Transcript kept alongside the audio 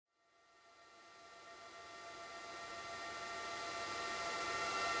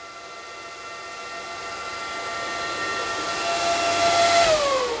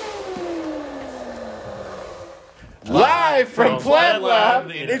From Plant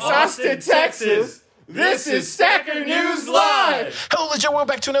Lab in Austin, Texas, this is Stacker News Live! Hello, ladies and gentlemen. Welcome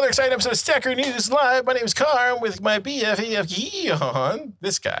back to another exciting episode of Stacker News Live. My name is Carr. I'm with my BFF Keon.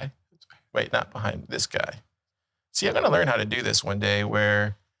 This guy. Wait, not behind this guy. See, I'm going to learn how to do this one day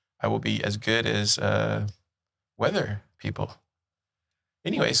where I will be as good as weather people.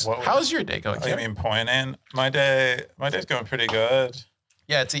 Anyways, how's your day going? I mean, pointing. My day's going pretty good.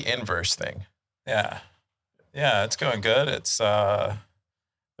 Yeah, it's the inverse thing. Yeah, it's going good. It's there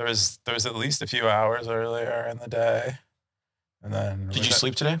was at least a few hours earlier in the day, and then did you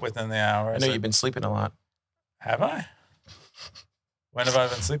sleep today? Within the hours, I know you've been sleeping a lot. Have I? When have I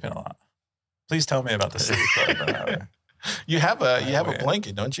been sleeping a lot? Please tell me about the sleep that I've been having. You have a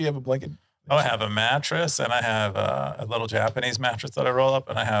blanket, don't you? You have a blanket. Oh, I have a mattress, and I have a little Japanese mattress that I roll up,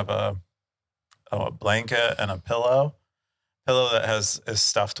 and I have a blanket and a pillow that is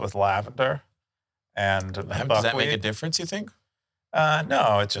stuffed with lavender and buckwheat. Does that make a difference, you think?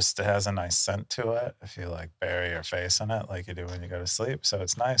 No, it has a nice scent to it. If you bury your face in it like you do when you go to sleep, so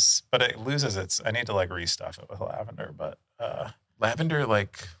it's nice. But it loses its. I need to restuff it with lavender. But lavender,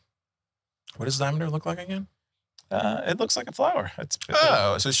 what does lavender look like again? It looks like a flower.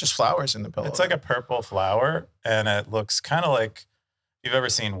 So it's just flowers in the pillow. It's like a purple flower, and it looks kind of like you've ever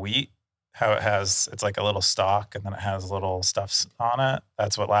seen wheat. How it's like a little stalk, and then it has little stuffs on it.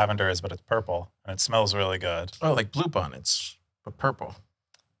 That's what lavender is, but it's purple, and it smells really good. Oh, like blue bonnets, but purple.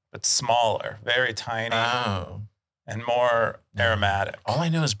 It's smaller, very tiny, and more aromatic. All I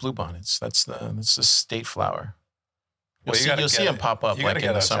know is blue bonnets. That's the state flower. You'll see them pop up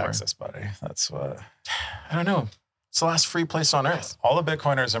in the summer. Texas, buddy. That's what. I don't know. It's the last free place on earth. All the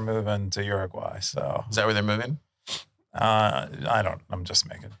Bitcoiners are moving to Uruguay. So is that where they're moving? I don't. I'm just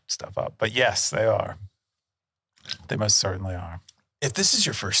making stuff up. But yes, they are. They most certainly are. If this is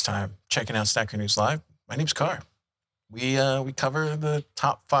your first time checking out Stacker News Live, my name's Carr. We cover the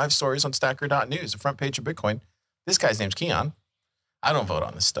top 5 stories on Stacker.news, the front page of Bitcoin. This guy's name's Keon. I don't vote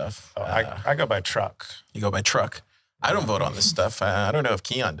on this stuff. Oh, I go by truck. You go by truck. I don't vote on this stuff. I don't know if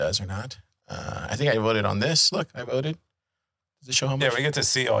Keon does or not. I think I voted on this. Look, I voted. Does it show how much? Yeah, we get to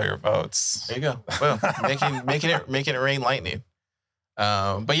see all your votes. There you go. Well, making it rain lightning.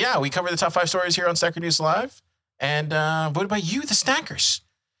 But yeah, we cover the top 5 stories here on Stacker News Live, and voted by you, the Stackers.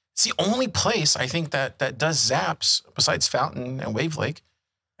 It's the only place I think that does zaps besides Fountain and Wave Lake.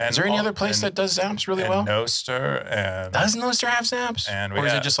 Is there any other place that does zaps really well? Nostr and does Nostr have zaps? And or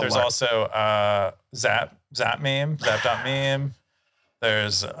is it just there's also Zap meme, Zap.meme.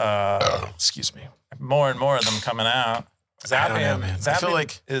 There's excuse me, more and more of them coming out. Zapping, I don't know, man. I feel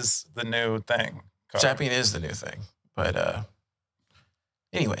like is the new thing. Zapping is the new thing. But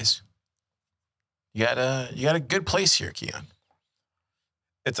anyways, you got a good place here, Keon.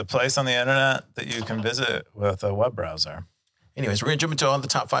 It's a place on the internet that you can visit with a web browser. Anyways, we're going to jump into all the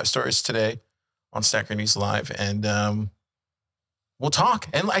top 5 stories today on Stacker News Live, and we'll talk.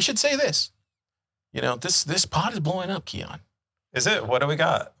 And I should say this. This pod is blowing up, Keon. Is it? What do we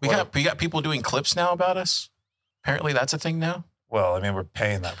got? We got people doing clips now about us. Apparently that's a thing now. Well, I mean, we're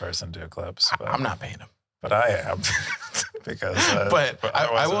paying that person to do clips. But I'm not paying them. But I am. Because but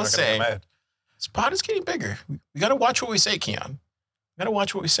I will say, this pod is getting bigger. We got to watch what we say, Keon. We got to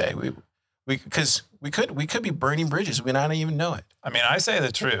watch what we say. Because we could be burning bridges. We not even know it. I mean, I say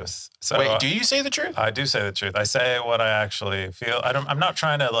the truth. So wait, do you say the truth? I do say the truth. I say what I actually feel. I'm not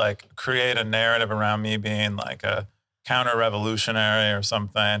trying to create a narrative around me being a counter-revolutionary or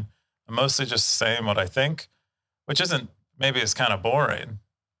something. I'm mostly just saying what I think, which maybe it's kind of boring,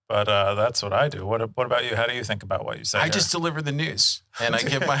 but that's what I do. What about you? How do you think about what you say? I just deliver the news and I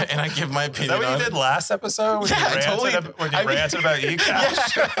give my opinion. Is that what you did last episode? When you ranted about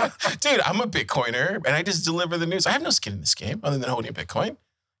eCash? Yeah. Dude, I'm a Bitcoiner and I just deliver the news. I have no skin in this game other than holding Bitcoin.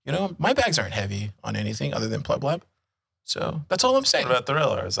 My bags aren't heavy on anything other than Pleb Lab. So that's all I'm saying. What about the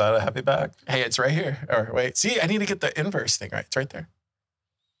Thriller? Is that a heavy bag? Hey, it's right here. Or wait, see, I need to get the inverse thing right. It's right there.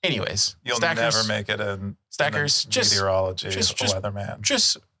 Anyways, you'll Stackers, never make it in Stackers. Meteorology, weatherman.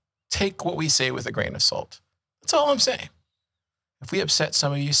 Just take what we say with a grain of salt. That's all I'm saying. If we upset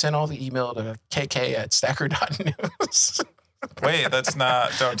some of you, send all the email to kk@stacker.news. Wait,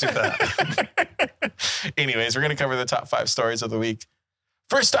 don't do that. Anyways, we're going to cover the top 5 stories of the week.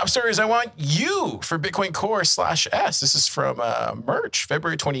 First top story is I Want You for Bitcoin Core /S. This is from Merch,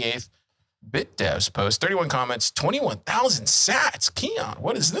 February 28th. BitDevs post, 31 comments, 21,000 sats. Keon,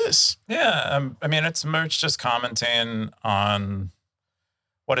 what is this? Yeah, I mean, it's Merch just commenting on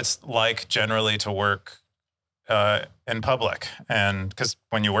what it's like generally to work in public. And because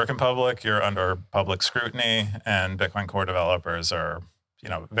when you work in public, you're under public scrutiny, and Bitcoin Core developers are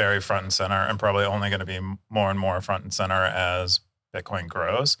very front and center, and probably only going to be more and more front and center as Bitcoin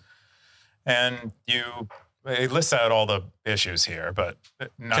grows. And it lists out all the issues here, but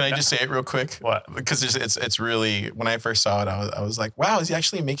can I just say it real quick? What? Because it's really, when I first saw it, I was like, wow, is he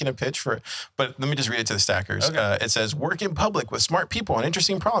actually making a pitch for it? But let me just read it to the stackers. Okay. It says, work in public with smart people on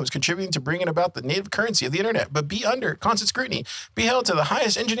interesting problems, contributing to bringing about the native currency of the internet, but be under constant scrutiny, be held to the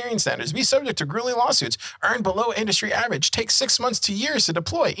highest engineering standards, be subject to grueling lawsuits, earn below industry average, take 6 months to years to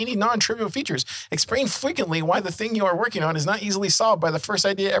deploy any non-trivial features, explain frequently why the thing you are working on is not easily solved by the first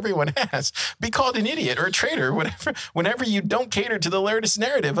idea everyone has, be called an idiot or a traitor, whenever you don't cater to the latest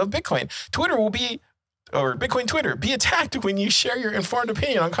narrative of Bitcoin. Bitcoin Twitter, be attacked when you share your informed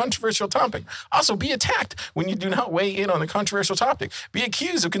opinion on controversial topic. Also, be attacked when you do not weigh in on a controversial topic. Be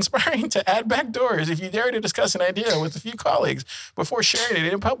accused of conspiring to add backdoors if you dare to discuss an idea with a few colleagues before sharing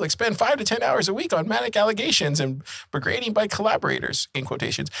it in public. Spend 5 to 10 hours a week on manic allegations and degrading by collaborators, in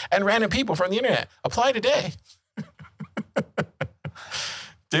quotations, and random people from the internet. Apply today.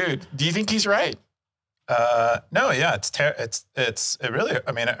 Dude, do you think he's right? No, yeah, it really,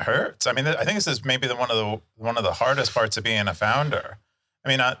 I mean, it hurts. I mean, I think this is maybe one of the hardest parts of being a founder. I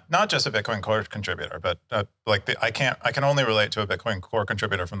mean, not just a Bitcoin Core contributor, but I can only relate to a Bitcoin Core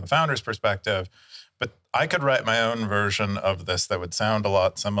contributor from the founder's perspective, but I could write my own version of this that would sound a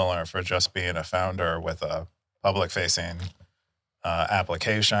lot similar for just being a founder with a public facing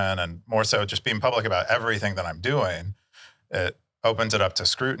application, and more so just being public about everything that I'm doing. It opens it up to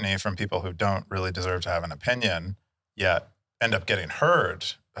scrutiny from people who don't really deserve to have an opinion, yet end up getting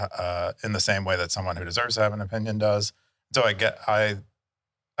heard in the same way that someone who deserves to have an opinion does. So I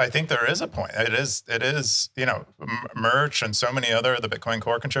think there is a point. It is, Merch and so many other of the Bitcoin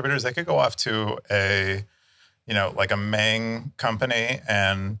Core contributors, they could go off to a Mang company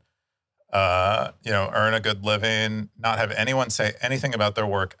and, earn a good living, not have anyone say anything about their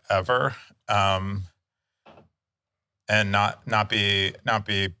work ever. And not be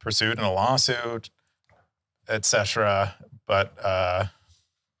pursued in a lawsuit, etc. But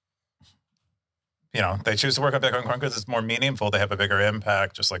they choose to work on Bitcoin Core because it's more meaningful. They have a bigger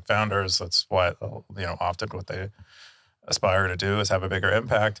impact, just like founders. That's why often what they aspire to do is have a bigger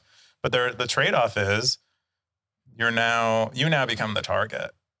impact. But the trade-off is you now become the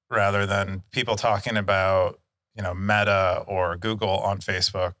target rather than people talking about Meta or Google on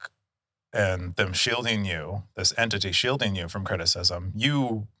Facebook and them shielding you, this entity shielding you from criticism.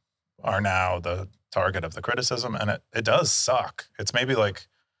 You are now the target of the criticism, and it does suck. It's maybe like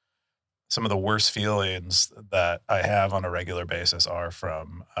some of the worst feelings that I have on a regular basis are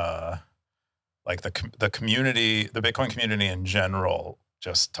from the community, the Bitcoin community in general,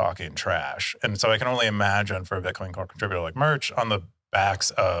 just talking trash. And so I can only imagine for a Bitcoin Core contributor like Merch on the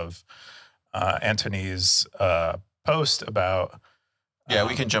backs of Anthony's post about. Yeah,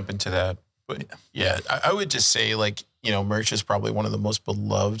 we can jump into that. But yeah, I would just say Merch is probably one of the most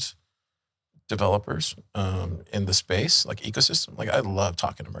beloved developers in the space, ecosystem. I love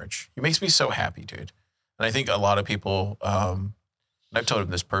talking to Merch. He makes me so happy, dude. And I think a lot of people, and I've told him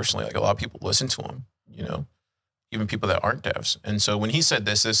this personally, a lot of people listen to him, even people that aren't devs. And so when he said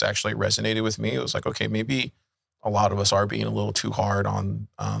this actually resonated with me. It was like, okay, maybe a lot of us are being a little too hard on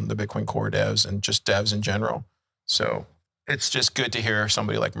the Bitcoin Core devs and just devs in general. So it's just good to hear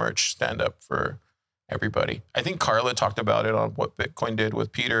somebody like Merch stand up for everybody. I think Carla talked about it on what Bitcoin did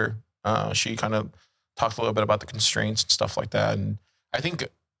with Peter. She kind of talked a little bit about the constraints and stuff like that. And I think,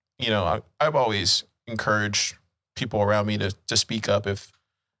 I've always encouraged people around me to speak up if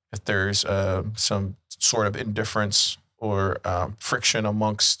there's some sort of indifference or friction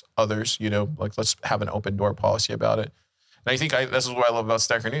amongst others, let's have an open door policy about it. And I think this is what I love about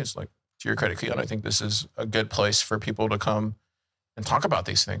Stacker News. To your credit, Keon, I think this is a good place for people to come and talk about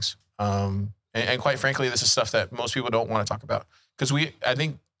these things. And quite frankly, this is stuff that most people don't want to talk about. Because I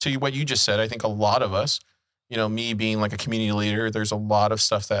think to what you just said, I think a lot of us, me being a community leader, there's a lot of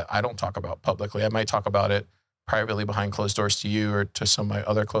stuff that I don't talk about publicly. I might talk about it privately behind closed doors to you or to some of my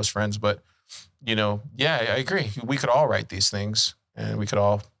other close friends. But, yeah, I agree. We could all write these things and we could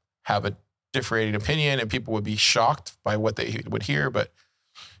all have a differentiated opinion and people would be shocked by what they would hear. But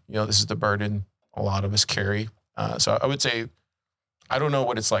this is the burden a lot of us carry. So I would say, I don't know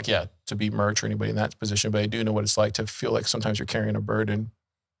what it's like, to be Merch or anybody in that position, but I do know what it's like to feel like sometimes you're carrying a burden.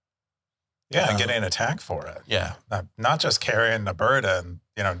 Yeah, and getting attacked for it. Yeah. Not just carrying the burden,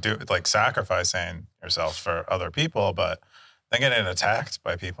 sacrificing yourself for other people, but then getting attacked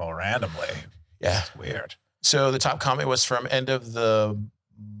by people randomly. Yeah. It's weird. So the top comment was from End of the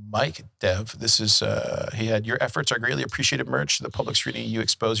Mike Dev. This is, he had, your efforts are greatly appreciated, Merch. The public scrutiny you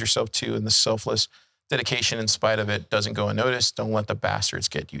expose yourself to and the selfless dedication in spite of it doesn't go unnoticed. Don't let the bastards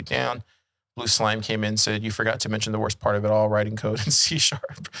get you down. Blue Slime came in and said, you forgot to mention the worst part of it all, writing code in C#.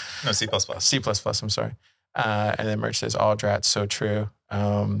 No, C++. C++, I'm sorry. And then Merch says, all drats, so true.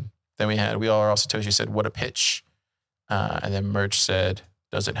 Then we all are also Satoshi said, what a pitch. And then Merch said,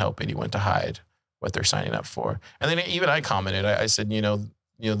 doesn't help anyone to hide what they're signing up for. And then even I commented, I said, you know,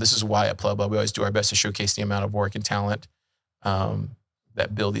 this is why at Plubba we always do our best to showcase the amount of work and talent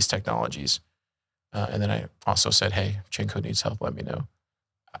that build these technologies. And then I also said, hey, if Chain Code needs help, let me know.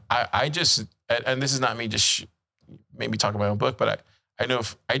 I just, and this is not me just maybe talking my own book, but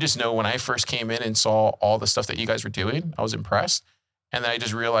I just know when I first came in and saw all the stuff that you guys were doing, I was impressed. And then I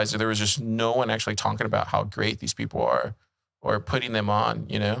just realized that there was just no one actually talking about how great these people are or putting them on,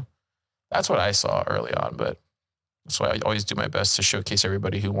 you know? That's what I saw early on, but that's why I always do my best to showcase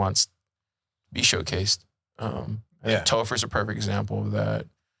everybody who wants to be showcased. Topher's a perfect example of that.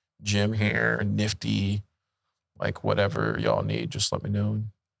 Jim here, Nifty, like whatever y'all need, just let me know. And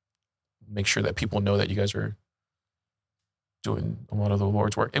make sure that people know that you guys are doing a lot of the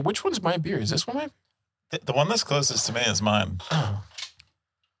Lord's work. And which one's my beer? Is this one my beer? The one that's closest to me is mine. Oh.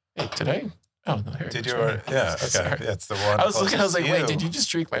 Hey, today? Oh, no, here. Did you already? Yeah, okay. Sorry. That's the one. I was looking, I was like, to wait, you. did you just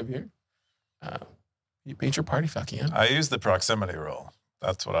drink my beer? You made your party fucking up. I use the proximity rule.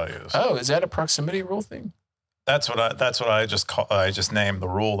 That's what I use. Oh, is that a proximity rule thing? That's what I just call. I just named the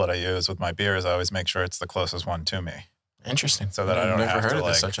rule that I use with my beers. I always make sure it's the closest one to me. Interesting. So that I don't I've never have heard to, of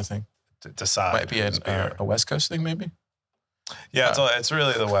like, such a thing. Decide. Might be a West Coast thing, maybe? Yeah, it's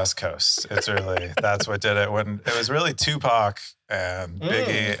really the West Coast. It's really, that's what did it. When it was really Tupac and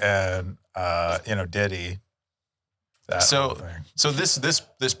Biggie and Diddy. So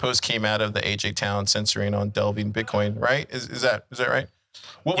this post came out of the AJ Town censoring on Delving Bitcoin, right? Is that right?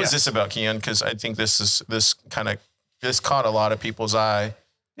 What was this about, Keon? Because I think this caught a lot of people's eye.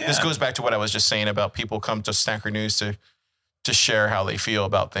 Yeah. This goes back to what I was just saying about people come to Stacker News to share how they feel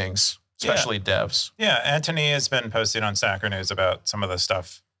about things, especially devs. Yeah, Anthony has been posting on Stacker News about some of the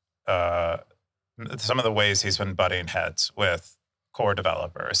stuff, some of the ways he's been butting heads with core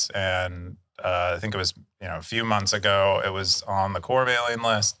developers. And I think it was a few months ago, it was on the core mailing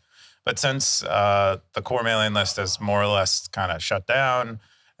list. But since the core mailing list has more or less kind of shut down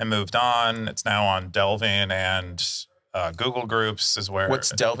and moved on, it's now on Delving and Google Groups is where. What's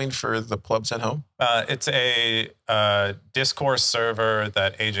Delving for the plebs at home? It's a discourse server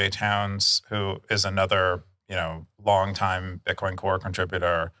that AJ Towns, who is another longtime Bitcoin Core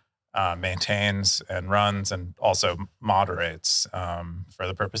contributor, maintains and runs and also moderates for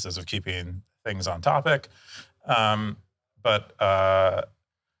the purposes of keeping things on topic. But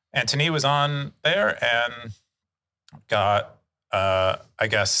Anthony was on there and got, I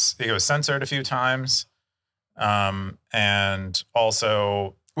guess he was censored a few times. And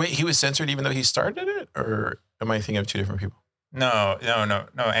also... Wait, he was censored even though he started it? Or am I thinking of two different people? No.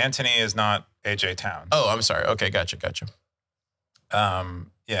 Anthony is not AJ Towns. Oh, I'm sorry. Okay, gotcha.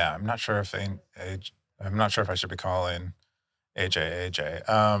 Yeah, I'm not sure if I should be calling AJ.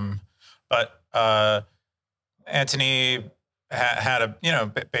 But Anthony had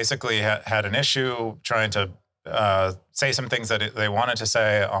an issue trying to say some things that they wanted to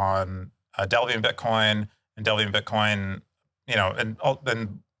say on Delving Bitcoin and Delving Bitcoin, and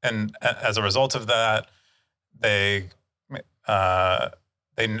as a result of that, they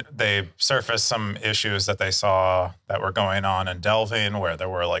surfaced some issues that they saw that were going on in Delving, where there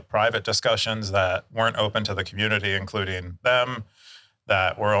were like private discussions that weren't open to the community, including them,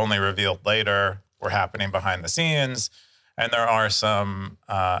 that were only revealed later, were happening behind the scenes. And there are some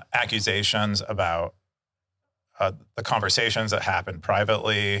accusations about the conversations that happened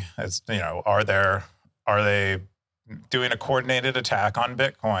privately. Are they doing a coordinated attack on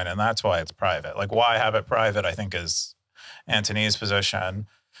Bitcoin, and that's why it's private? Like, why have it private, I think, is Anthony's position.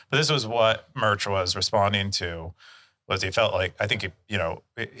 But this was what Merch was responding to, was he felt like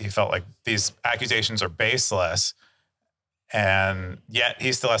these accusations are baseless, and yet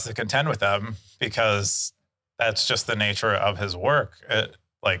he still has to contend with them because that's just the nature of his work.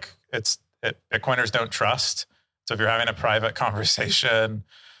 Bitcoiners don't trust. So if you're having a private conversation,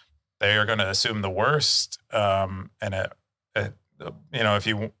 they are going to assume the worst. If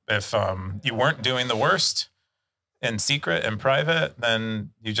you weren't doing the worst in secret and private, then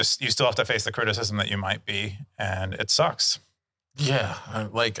you still have to face the criticism that you might be, and it sucks. Yeah,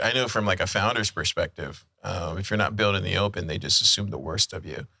 I know from like a founder's perspective, if you're not building the open, they just assume the worst of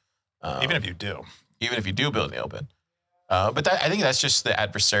you. Even if you do build in the open. But I think that's just the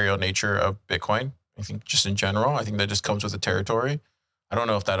adversarial nature of Bitcoin. I think just in general, I think that just comes with the territory. I don't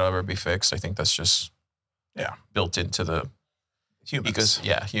know if that'll ever be fixed. I think that's just built into the Humans. Because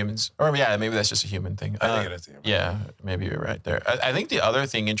humans, or maybe that's just a human thing. I think it is. Yeah, maybe you're right there. I think the other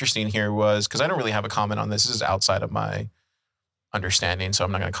thing interesting here was, because I don't really have a comment on this. This is outside of my understanding, so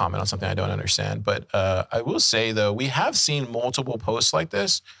I'm not going to comment on something I don't understand. But I will say, though, we have seen multiple posts like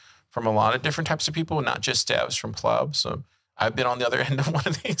this from a lot of different types of people, not just devs, from clubs. So I've been on the other end of one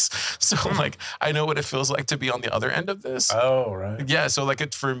of these. So like, I know what it feels like to be on the other end of this. Oh, right. Yeah. So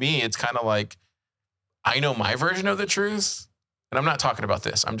like, for me, it's kind of like, I know my version of the truth. And I'm not talking about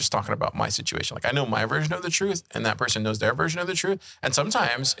this. I'm just talking about my situation. Like, I know my version of the truth, and that person knows their version of the truth. And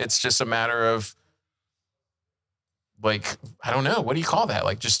sometimes it's just a matter of, like, I don't know. What do you call that?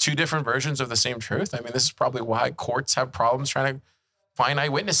 Like, just two different versions of the same truth? I mean, this is probably why courts have problems trying to find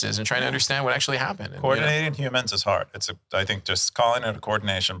eyewitnesses and trying to understand what actually happened. And, coordinating humans is hard. I think just calling it a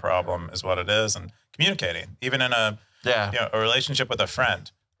coordination problem is what it is, and communicating, even in a relationship with a friend,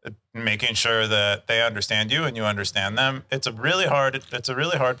 making sure that they understand you and you understand them. It's a really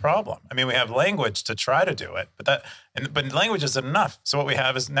hard problem. I mean, we have language to try to do it, but language isn't enough. So what we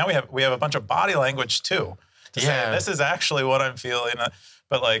have is now we have a bunch of body language too, to say this is actually what I'm feeling.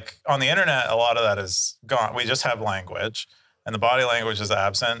 But like on the internet, a lot of that is gone. We just have language, and the body language is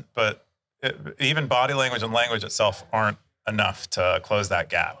absent. But even body language and language itself aren't enough to close that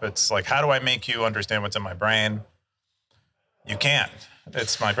gap. It's like, how do I make you understand what's in my brain? You can't.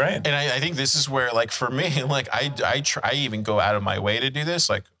 It's my brain. And I think this is where, like, for me, like, I even go out of my way to do this.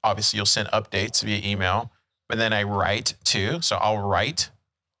 Like, obviously, you'll send updates via email, but then I write too. So I'll write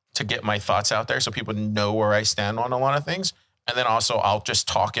to get my thoughts out there so people know where I stand on a lot of things. And then also I'll just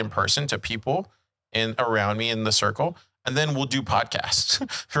talk in person to people around me in the circle. And then we'll do podcasts,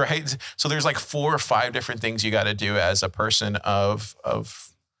 right? So there's like 4 or 5 different things you got to do as a person of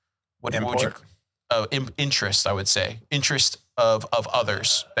what would you interest, I would say, interest of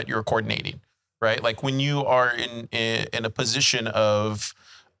others that you're coordinating, right? Like when you are in a position of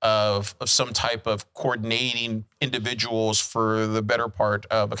some type of coordinating individuals for the better part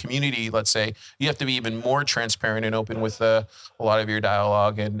of a community, let's say, you have to be even more transparent and open with a lot of your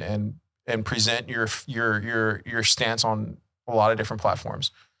dialogue and present your stance on a lot of different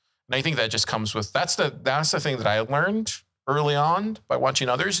platforms. And I think that just comes with, that's the thing that I learned early on by watching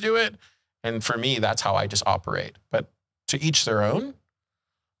others do it. And for me, that's how I just operate. But to each their own.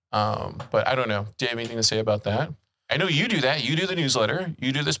 But I don't know. Do you have anything to say about that? I know you do that. You do the newsletter.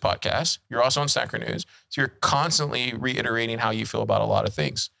 You do this podcast. You're also on Stacker News. So you're constantly reiterating how you feel about a lot of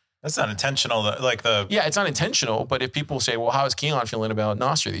things. That's not intentional. Yeah, it's not intentional. But if people say, well, how is Keon feeling about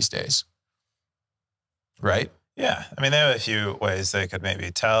Nostr these days? Right? Yeah. I mean, they have a few ways they could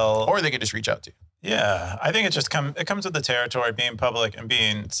maybe tell. Or they could just reach out to you. Yeah, I think it comes with the territory, being public and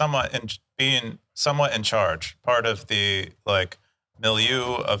being somewhat in charge, part of the like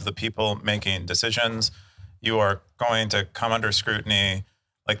milieu of the people making decisions. You are going to come under scrutiny.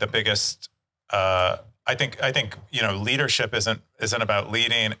 Like the biggest, I think leadership isn't about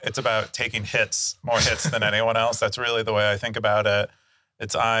leading. It's about taking more hits than anyone else. That's really the way I think about it.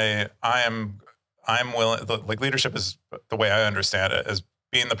 It's I'm willing. Like leadership is the way I understand it is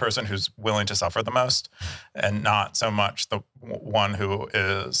being the person who's willing to suffer the most and not so much the one who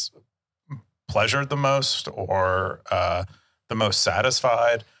is pleasured the most or the most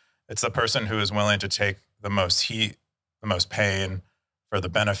satisfied. It's the person who is willing to take the most heat, the most pain for the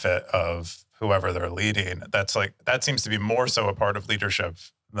benefit of whoever they're leading. That seems to be more so a part of leadership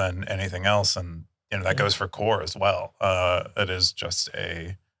than anything else. And, that goes for core as well. It is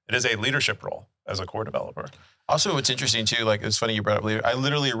a leadership role as a core developer. Also, what's interesting too, like it's funny you brought up leadership. I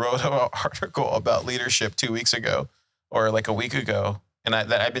literally wrote an article about leadership 2 weeks ago, or like a week ago, and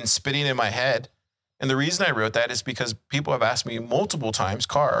that I've been spinning in my head. And the reason I wrote that is because people have asked me multiple times,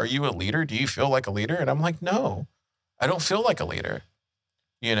 Car, are you a leader? Do you feel like a leader? And I'm like, no, I don't feel like a leader.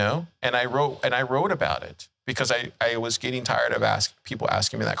 And I wrote about it because I was getting tired of people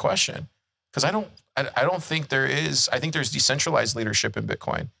asking me that question. Because I don't think there is. I think there's decentralized leadership in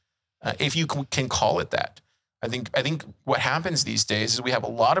Bitcoin, if you can call it that. I think what happens these days is we have a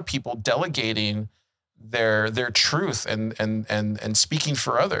lot of people delegating their truth and speaking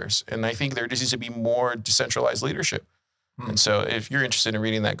for others. And I think there just needs to be more decentralized leadership. And so if you're interested in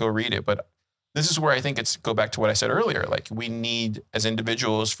reading that, go read it. But this is where I think go back to what I said earlier. Like we need, as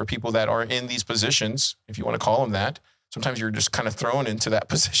individuals, for people that are in these positions, if you want to call them that, sometimes you're just kind of thrown into that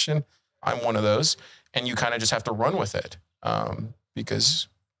position. I'm one of those. And you kind of just have to run with it because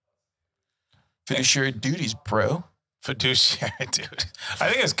fiduciary duties, bro. Fiduciary duty. I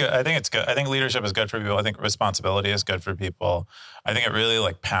think it's good. I think it's good. I think leadership is good for people. I think responsibility is good for people. I think it really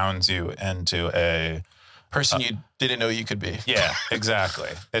like pounds you into person you didn't know you could be. Yeah,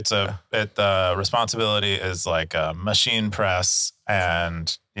 exactly. The responsibility is like a machine press,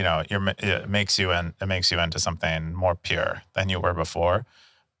 and it makes you into something more pure than you were before.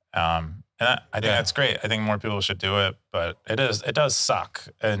 And I think that's great. I think more people should do it, but it does suck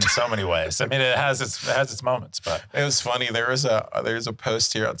in so many ways. I mean, it has its moments, but it was funny. There's a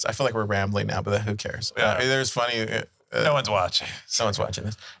post here. I feel like we're rambling now, but who cares? Yeah. There's funny. No one's watching. Someone's watching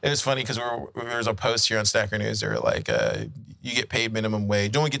this. It was funny because there was a post here on Stacker News. They were like, you get paid minimum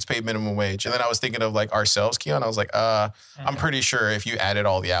wage. No one gets paid minimum wage. And then I was thinking of like ourselves, Keon. I was like, I'm pretty sure if you added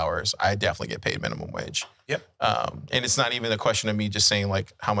all the hours, I definitely get paid minimum wage. Yep. And it's not even a question of me just saying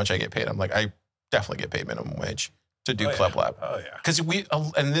like how much I get paid. I'm like, I definitely get paid minimum wage to do Club Lab. Oh yeah. Because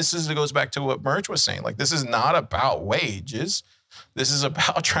and it goes back to what Merch was saying. Like, this is not about wages. This is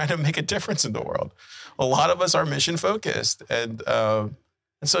about trying to make a difference in the world. A lot of us are mission focused. And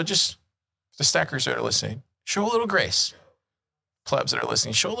so just the stackers that are listening, show a little grace. Plebs that are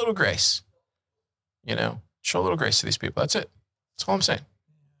listening, show a little grace. Show a little grace to these people. That's it. That's all I'm saying.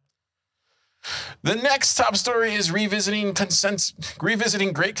 The next top story is revisiting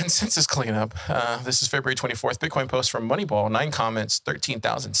great consensus cleanup. This is February 24th. Bitcoin post from Moneyball. 9 comments,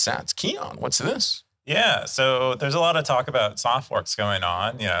 13,000 sats. Keon, what's this? Yeah, so there's a lot of talk about soft forks going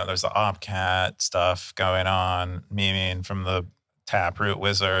on. There's the Opcat stuff going on, memeing from the Taproot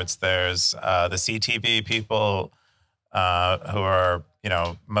wizards. There's the CTV people who are,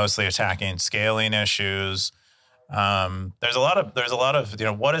 mostly attacking scaling issues. There's a lot of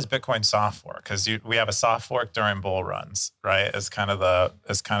what is Bitcoin soft fork? Because we have a soft fork during bull runs, right? As kind of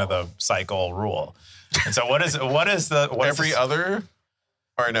the cycle rule. And so other?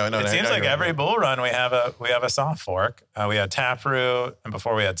 Or no. It seems like every bull run we have a soft fork. We had Taproot, and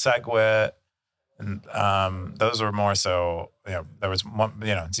before we had SegWit, and those were more so. There was one.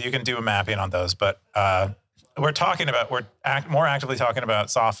 So you can do a mapping on those, but we're more actively talking about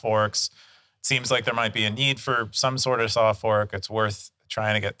soft forks. It seems like there might be a need for some sort of soft fork. It's worth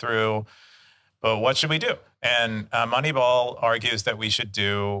trying to get through. But what should we do? And Moneyball argues that we should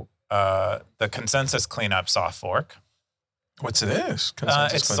do the consensus cleanup soft fork. What's this?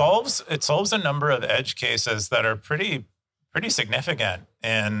 It solves a number of edge cases that are pretty significant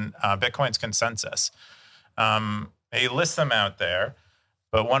in Bitcoin's consensus. They list them out there,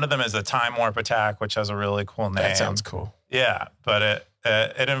 but one of them is the time warp attack, which has a really cool name. That sounds cool. Yeah, but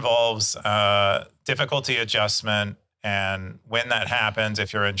it involves difficulty adjustment, and when that happens,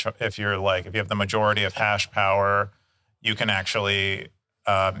 if you have the majority of hash power, you can actually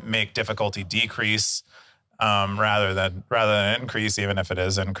make difficulty decrease. Rather than increase, even if it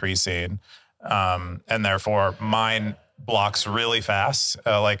is increasing, and therefore mine blocks really fast.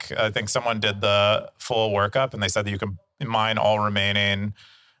 I think someone did the full workup, and they said that you can mine all remaining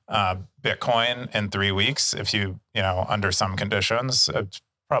Bitcoin in 3 weeks if you under some conditions. It's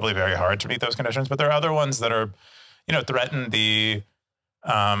probably very hard to meet those conditions, but there are other ones that are threaten the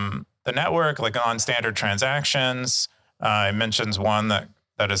network, like non-standard transactions. It mentions one that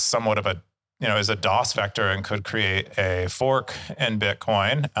is somewhat of a is a DOS vector and could create a fork in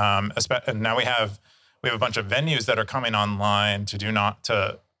Bitcoin. And now we have a bunch of venues that are coming online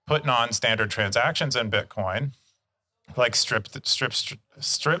to put non-standard transactions in Bitcoin, like Strip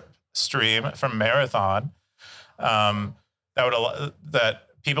Stream from Marathon. That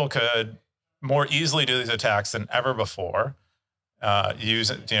people could more easily do these attacks than ever before. By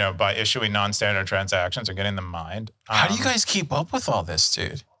issuing non-standard transactions or getting them mined. How do you guys keep up with all this,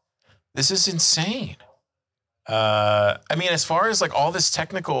 dude? This is insane. As far as like all this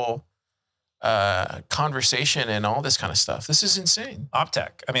technical conversation and all this kind of stuff, this is insane.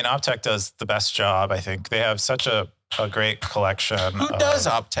 Optech does the best job. I think they have such a great collection. Who does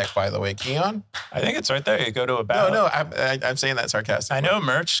Optech, by the way, Keon? I think it's right there. You go to about. No, I'm saying that sarcastically. I know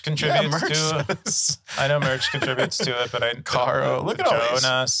Merch contributes to. I know Merch contributes to it, but Caro, look at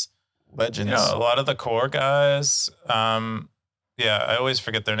all these legends. A lot of the core guys. I always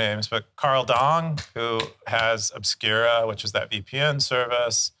forget their names, but Carl Dong, who has Obscura, which is that VPN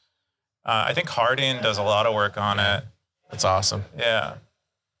service. I think Harding does a lot of work on it. That's awesome. Yeah.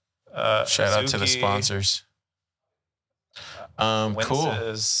 Shout out to the sponsors. Cool.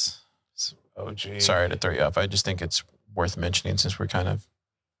 Is OG. Sorry to throw you off. I just think it's worth mentioning since we're kind of,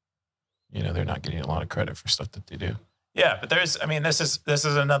 they're not getting a lot of credit for stuff that they do. Yeah, but this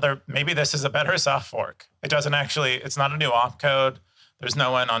is another, maybe this is a better soft fork. It's not a new opcode. There's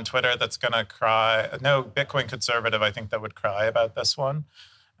no one on Twitter that's going to cry. No Bitcoin conservative, I think, that would cry about this one.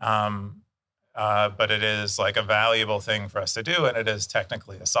 But it is like a valuable thing for us to do, and it is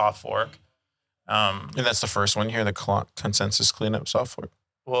technically a soft fork. And that's the first one here, the consensus cleanup soft fork.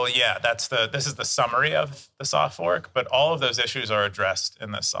 Well, yeah, this is the summary of the soft fork, but all of those issues are addressed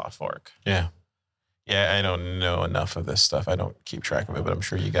in this soft fork. Yeah. Yeah, I don't know enough of this stuff. I don't keep track of it, but I'm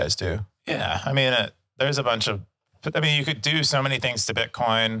sure you guys do. Yeah, I mean, there's a bunch of, you could do so many things to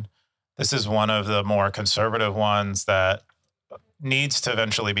Bitcoin. This is one of the more conservative ones that needs to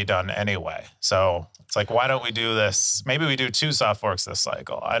eventually be done anyway. So it's like, why don't we do this? Maybe we do 2 soft forks this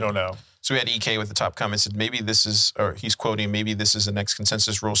cycle. I don't know. So we had EK with the top comment said, maybe this is, or he's quoting, maybe this is the next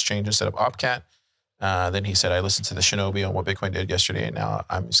consensus rules change instead of Opcat. Then he said, I listened to the Shinobi on what Bitcoin did yesterday, and now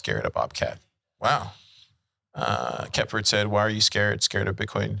I'm scared of Opcat. Wow. Kepford said, why are you scared? Scared of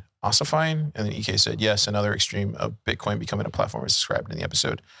Bitcoin ossifying? And then EK said, yes, another extreme of Bitcoin becoming a platform is described in the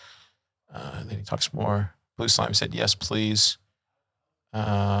episode. And then he talks more. Blue Slime said, yes, please.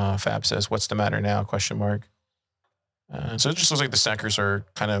 Fab says, what's the matter now? Question mark. So it just looks like the stackers are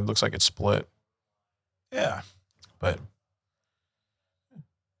looks like it's split. Yeah. But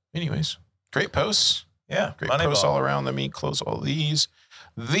anyways, great posts. Yeah. Great posts all around. Let me close all these.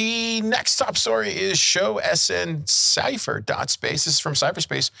 The next top story is show SN Cypher.space. This is from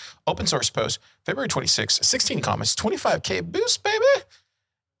Cypherspace, open source post, February 26, 16 comments, 25K boost, baby.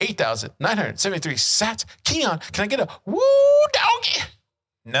 8,973 sats. Keon, can I get a woo doggy?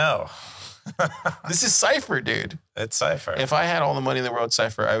 No. This is Cypher, dude. It's Cypher. If I had all the money in the world,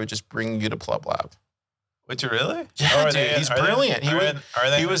 Cypher, I would just bring you to Plub Lab. Would you really? Yeah, dude. He's brilliant.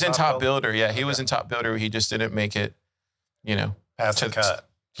 He was in Top Builder. Yeah, he was in Top Builder. He just didn't make it, Past the cut.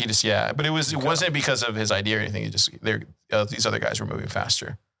 He just, but it wasn't because of his idea or anything. These other guys were moving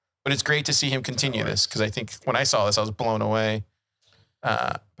faster. But it's great to see him continue this, because I think when I saw this, I was blown away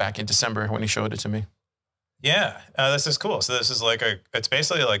back in December when he showed it to me. Yeah, this is cool. So this is it's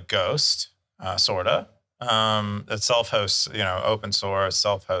basically like Ghost, sorta. It's self-host, open source,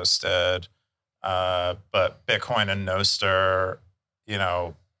 self-hosted, but Bitcoin and Nostr,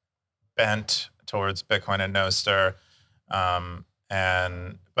 bent towards Bitcoin and Nostr,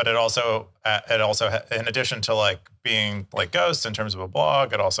 but it also in addition to being like Ghost in terms of a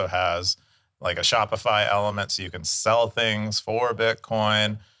blog, it also has like a Shopify element, so you can sell things for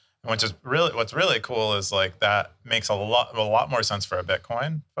Bitcoin. What's really cool is that makes a lot more sense for a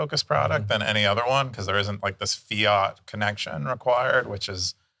Bitcoin focused product than any other one, because there isn't this fiat connection required, which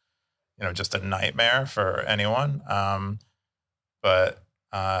is just a nightmare for anyone.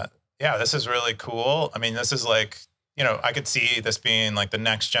 This is really cool. I mean, this is I could see this being the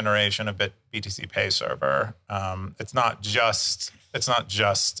next generation of BTC Pay server. It's not just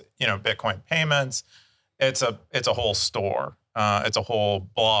Bitcoin payments. It's a whole store. It's a whole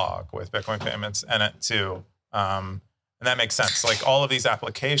blog with Bitcoin payments in it too. And that makes sense. All of these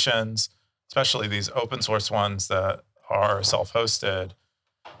applications, especially these open source ones that are self-hosted,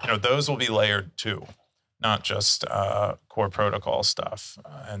 those will be layered too, not just core protocol stuff.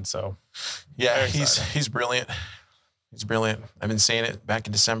 And so, yeah, he's brilliant. He's brilliant. I've been saying it back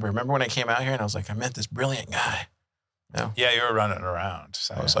in December. Remember when I came out here and I was like, I met this brilliant guy. No. Yeah, you were running around.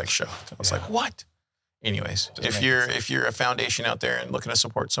 So I was shocked. I was like, what? Anyways, if you're a foundation out there and looking to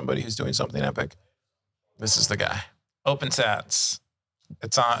support somebody who's doing something epic, this is the guy. OpenSats.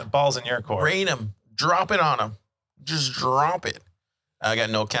 It's on, balls in your court. Rain him. Drop it on him. Just drop it. I got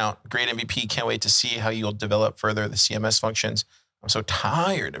no count. Great MVP. Can't wait to see how you'll develop further the CMS functions. I'm so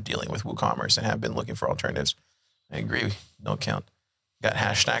tired of dealing with WooCommerce and have been looking for alternatives. I agree. No count. Got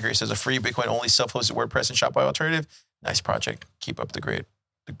Hashtagger. He says a free Bitcoin only self-hosted WordPress and Shopify alternative. Nice project. Keep up the good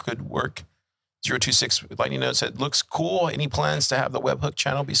work. 026 Lightning Note said, looks cool. Any plans to have the webhook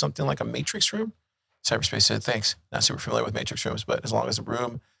channel be something like a matrix room? Cyberspace said, thanks. Not super familiar with matrix rooms, but as long as the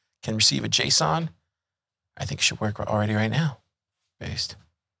room can receive a JSON, I think it should work already right now. Based.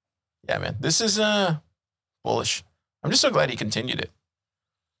 Yeah, man. This is bullish. I'm just so glad he continued it.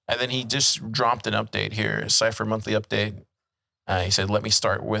 And then he just dropped an update here, Cypher monthly update. He said, let me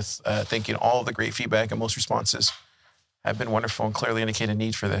start with thanking all of the great feedback and most responses have been wonderful and clearly indicate a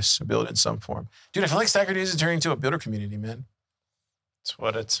need for this, build in some form. Dude, I feel like Stacker News is turning into a builder community, man. It's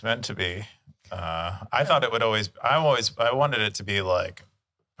what it's meant to be. I thought it would I wanted it to be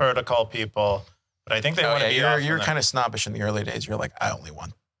protocol people, but I think they want to be You're kind of snobbish in the early days. You're like, I only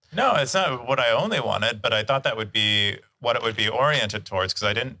want. No, it's not what I only wanted, but I thought that would be what it would be oriented towards,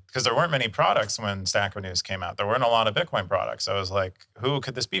 because there weren't many products when Stacker News came out. There weren't a lot of Bitcoin products. So I was like, who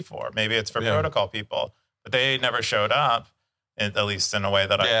could this be for? Maybe it's for protocol people, but they never showed up, at least in a way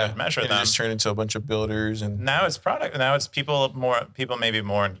that I could measure them. It just turned into a bunch of builders, and now it's product. Now it's people maybe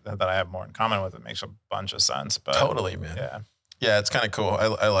more that I have more in common with. It makes a bunch of sense. But totally, man. Yeah, it's kind of cool.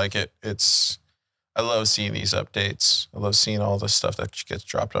 I like it. I love seeing these updates. I love seeing all the stuff that gets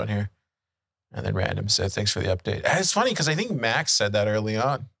dropped on here. And then Random said, thanks for the update. It's funny because I think Max said that early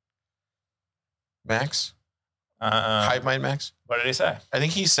on. Max? Hive Mind Max? What did he say? I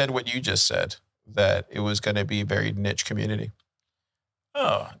think he said what you just said, that it was going to be a very niche community.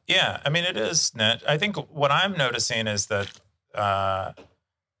 Oh, yeah. I mean, it is niche. I think what I'm noticing is that there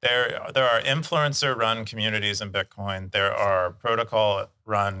are influencer-run communities in Bitcoin. There are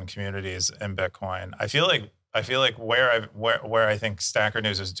protocol-run communities in Bitcoin. I feel like where I think Stacker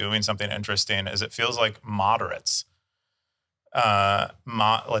News is doing something interesting is it feels like moderates.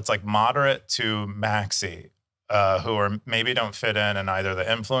 It's like moderate to maxi, who are maybe don't fit in either the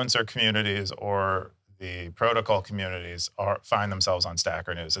influencer communities or the protocol communities find themselves on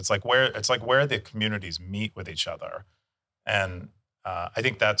Stacker News. It's like where the communities meet with each other, and I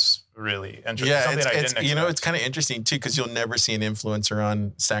think that's really interesting. Yeah, something I didn't expect. it's kind of interesting too because you'll never see an influencer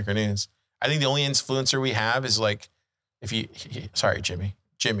on Stacker News. I think the only influencer we have is like sorry, Jimmy.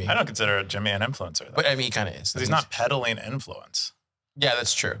 I don't consider Jimmy an influencer, though. But I mean, he kind of is. He's not peddling influence. Yeah,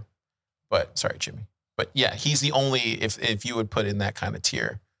 that's true. But sorry, Jimmy. But yeah, he's the only, if you would put in that kind of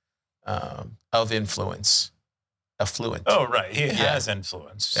tier of influence, affluent. Oh, right. He has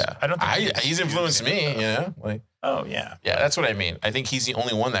influence. Yeah. I don't think he's influenced me, you know? Like, oh, yeah. Yeah, that's what I mean. I think he's the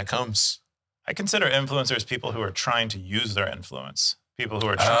only one that comes. I consider influencers people who are trying to use their influence. People who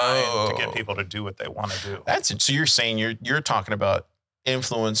are trying to get people to do what they want to do. That's it. So you're saying you're talking about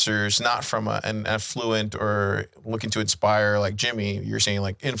influencers, not from an affluent or looking to inspire like Jimmy. You're saying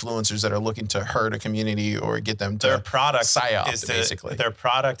like influencers that are looking to hurt a community or get them to their product psyop, basically. Their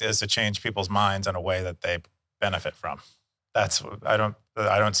product is to change people's minds in a way that they benefit from. That's I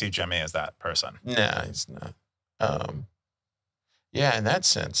don't see Jimmy as that person. No, he's not. Yeah, in that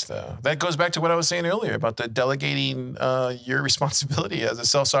sense, though, that goes back to what I was saying earlier about the delegating your responsibility as a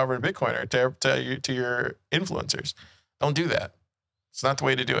self-sovereign Bitcoiner to your influencers. Don't do that. It's not the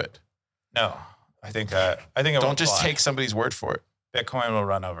way to do it. No, I think it don't just take somebody's word for it. Bitcoin will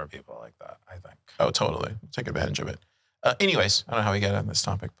run over people like that, I think. Oh, totally. Take advantage of it. Anyways, I don't know how we got on this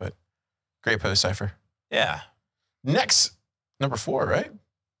topic, but great post, Cypher. Yeah. Next, number 4, right?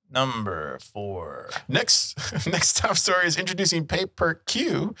 Number 4. Next top story is introducing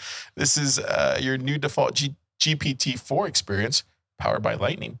Pay-Per-Q. This is your new default GPT-4 experience powered by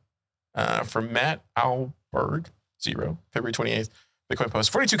Lightning. From Matt Alberg, 0, February 28th. Bitcoin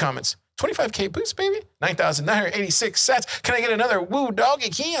post, 42 comments, 25K boost, baby, 9,986 sats. Can I get another woo doggy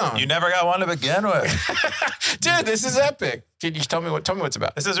Keon? You never got one to begin with. Dude, this is epic. Can you tell me what it's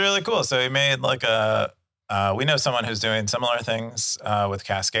about? This is really cool. So he made like we know someone who's doing similar things with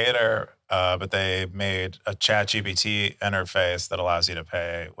Cascadr, but they made a ChatGPT interface that allows you to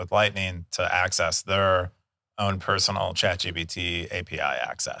pay with Lightning to access their own personal ChatGPT API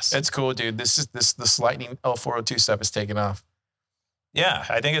access. It's cool, dude. This Lightning L402 stuff is taking off. Yeah,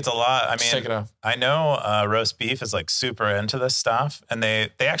 I think it's a lot. I mean, take it off. I know Roast Beef is like super into this stuff, and they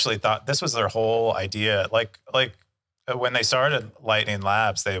actually thought this was their whole idea. Like when they started Lightning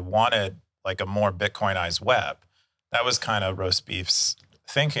Labs, they wanted like a more Bitcoinized web. That was kind of Roast Beef's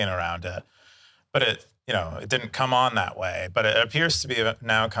thinking around it, but it didn't come on that way. But it appears to be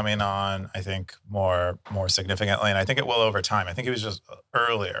now coming on, I think, more significantly, and I think it will over time. I think it was just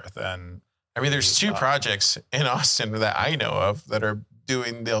earlier than. I mean, there's 2 projects in Austin that I know of that are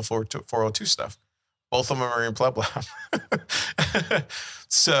doing the L402 stuff. Both of them are in Pleb Lab.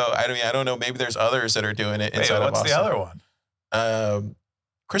 So, I don't know. Maybe there's others that are doing it inside of Austin. What's the other one?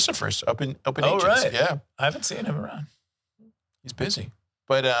 Christopher's Open Agents. Oh, right. Yeah. I haven't seen him around. He's busy.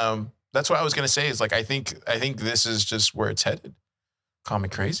 But that's what I was going to say is like, I think this is just where it's headed. Call me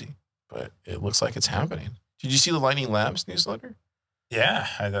crazy, but it looks like it's happening. Did you see the Lightning Labs newsletter? Yeah,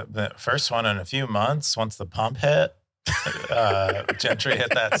 the first one in a few months. Once the pump hit, Gentry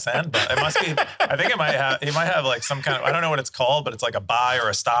hit that send button. It must be. I think he might have like some kind of. I don't know what it's called, but it's like a buy or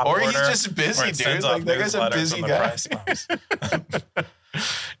a stop or order. Or he's just busy, dude. Like that guy's a busy guy.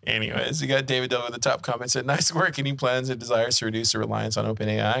 Anyways, we got David Doe with the top comment said, "Nice work. Any plans and desires to reduce the reliance on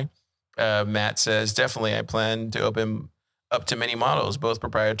OpenAI?" Matt says, "Definitely. I plan to open up to many models, both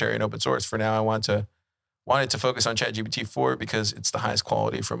proprietary and open source. For now, I wanted to focus on ChatGPT-4 because it's the highest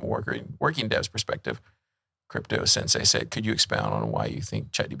quality from a working dev's perspective." Crypto Sensei said, "Could you expound on why you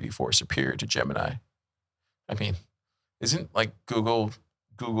think ChatGPT-4 is superior to Gemini?" I mean, isn't like Google's?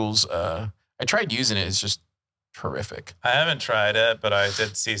 I tried using it. It's just horrific. I haven't tried it, but I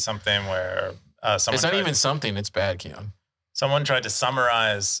did see something where someone. It's not even something. It's bad, Keon. Someone tried to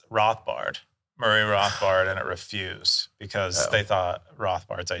summarize Murray Rothbard, and it refused because they thought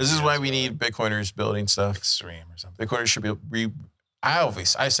Rothbard's idea. This is why we need Bitcoiners building stuff. Extreme or something. Bitcoiners should be. I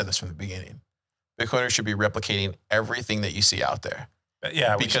said this from the beginning. Bitcoiners should be replicating everything that you see out there. But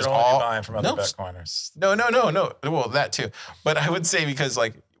yeah, we Because should only be buying from other Bitcoiners. No. Well, that too. But I would say because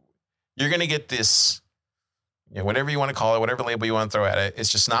like you're going to get this, whatever you want to call it, whatever label you want to throw at it, it's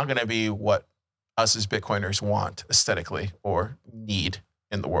just not going to be what us as Bitcoiners want aesthetically or need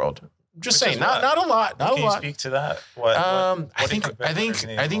in the world. Just saying, not a lot. Not Can a lot. Can you speak to that? What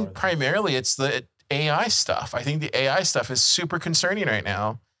I think primarily it's the AI stuff. I think the AI stuff is super concerning right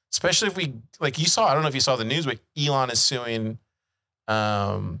now, especially if we, like you saw, I don't know if you saw the news, but Elon is suing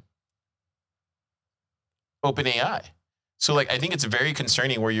OpenAI. So like, I think it's very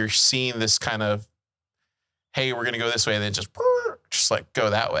concerning where you're seeing this kind of, hey, we're going to go this way. And then just like go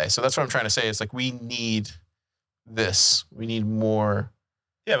that way. So that's what I'm trying to say. It's like, we need this. We need more.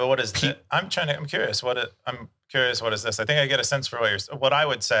 Yeah. But what is it? I'm curious. I'm curious. What is this? I think I get a sense for what I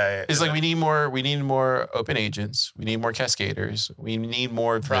would say is like, we need more open agents. We need more cascaders. We need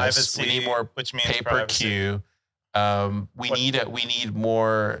more privacy. We need more which means pay-per-queue. We need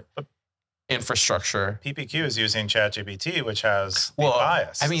more infrastructure. PPQ is using ChatGPT, which has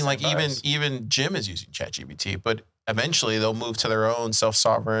bias. I mean, like even Jim is using ChatGPT, but eventually they'll move to their own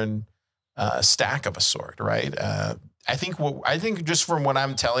self-sovereign stack of a sort, right? I think just from what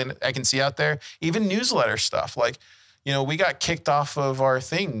I'm telling, I can see out there, even newsletter stuff. Like, we got kicked off of our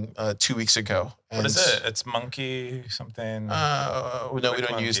thing 2 weeks ago. What is it? It's Monkey something. No, we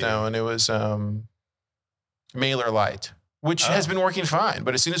don't use now, and it was MailerLite, which has been working fine.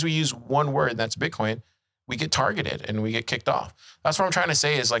 But as soon as we use one word, that's Bitcoin, we get targeted and we get kicked off. That's what I'm trying to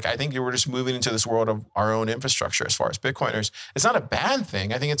say is like, I think we're just moving into this world of our own infrastructure as far as Bitcoiners. It's not a bad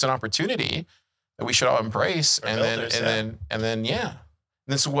thing. I think it's an opportunity that we should all embrace. And then,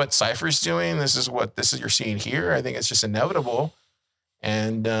 this is what Cypher's doing. This is you're seeing here. I think it's just inevitable.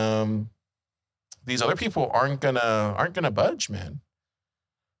 And these other people aren't gonna budge, man.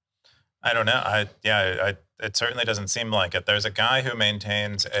 I don't know. It certainly doesn't seem like it. There's a guy who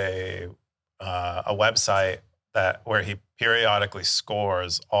maintains a website where he periodically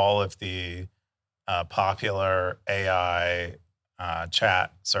scores all of the popular AI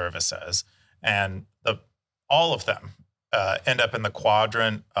chat services, and all of them end up in the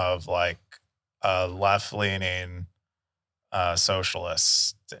quadrant of like left-leaning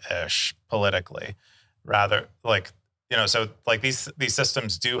socialist-ish politically, rather like. So like these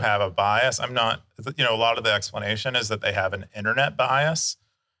systems do have a bias. I'm not, a lot of the explanation is that they have an internet bias.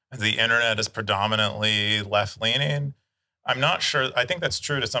 The internet is predominantly left-leaning. I'm not sure. I think that's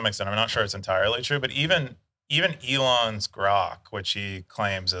true to some extent. I'm not sure it's entirely true. But even Elon's Grok, which he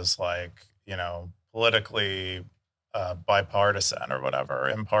claims is like, politically bipartisan or whatever,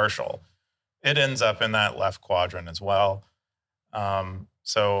 impartial, it ends up in that left quadrant as well.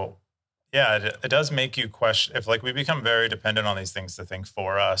 So. Yeah, it does make you question if we become very dependent on these things to think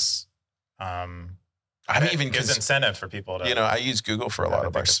for us. I'm even gives incentive for people to. I use Google for a lot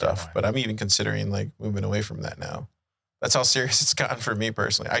of our stuff, but I'm even considering like moving away from that now. That's how serious it's gotten for me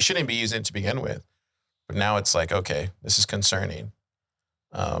personally. I shouldn't be using it to begin with, but now it's like, okay, this is concerning.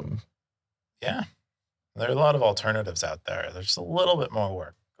 Yeah, there are a lot of alternatives out there. There's a little bit more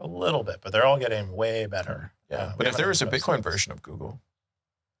work, but they're all getting way better. Yeah, but if there was a Bitcoin version of Google.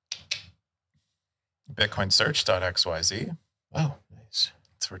 BitcoinSearch.xyz. Oh, nice.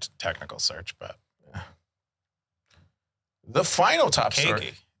 It's for technical search, but the final top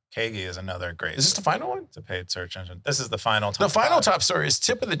story. Kagi is another great. Is this the final one? It's a paid search engine. This is the final top. The final top story is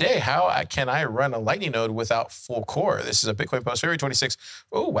tip of the day. How can I run a Lightning node without full core? This is a Bitcoin post, February 26th.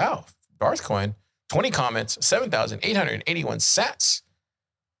 Oh, wow. Darthcoin, 20 comments, 7,881 sats.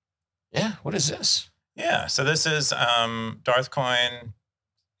 Yeah, what is this? Yeah, so this is Darthcoin.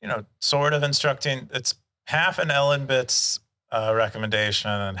 Sort of instructing. It's half an LNbits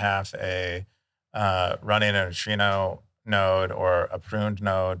recommendation and half a running a neutrino node or a pruned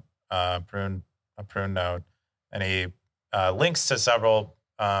node, a pruned node, and he links to several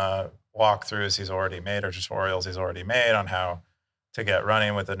walkthroughs he's already made or tutorials he's already made on how to get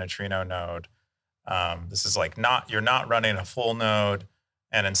running with a neutrino node. This is like you're not running a full node,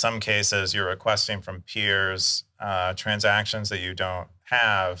 and in some cases you're requesting from peers transactions that you don't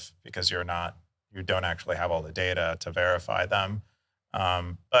have because you don't actually have all the data to verify them.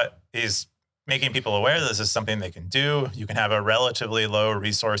 But he's making people aware that this is something they can do. You can have a relatively low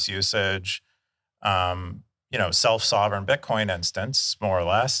resource usage, self-sovereign Bitcoin instance, more or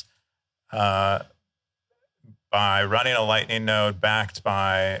less, by running a Lightning node backed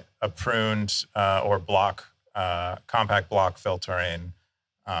by a pruned or compact block filtering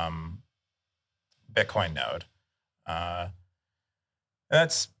Bitcoin node.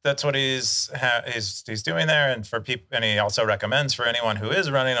 That's what he's doing there, and for people, and he also recommends for anyone who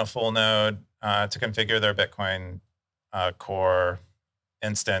is running a full node to configure their Bitcoin core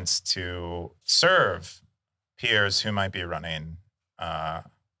instance to serve peers who might be running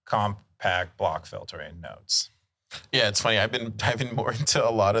compact block filtering nodes. Yeah, it's funny. I've been diving more into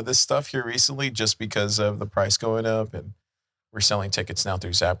a lot of this stuff here recently just because of the price going up, and we're selling tickets now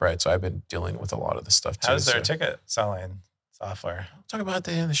through ZapRide. So I've been dealing with a lot of this stuff too. How's their ticket selling software? I'll talk about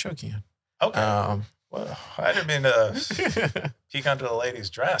that in the show, Keon. Okay. Well, I didn't mean to peek under the lady's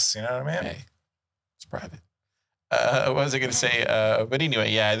dress. You know what I mean? Hey, it's private. What was I going to say? But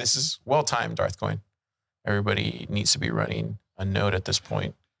anyway, yeah, this is well-timed, Darthcoin. Everybody needs to be running a node at this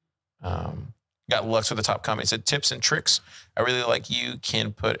point. Got Lux with the top comment. It said, tips and tricks. I really like you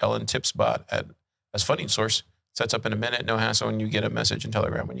can put Ellen Tips bot as funding source. Sets up in a minute. No hassle when you get a message in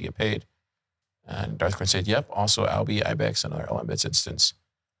Telegram when you get paid. And Darthcoin said, yep. Also, Albi, Ibex, another LM Bits instance.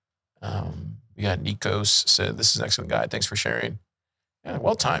 We got Nikos said, this is an excellent guide. Thanks for sharing. Yeah,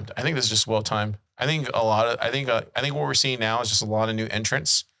 well-timed. I think this is just well-timed. I think what we're seeing now is just a lot of new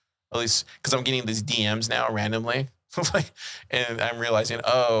entrants, at least because I'm getting these DMs now randomly. And I'm realizing,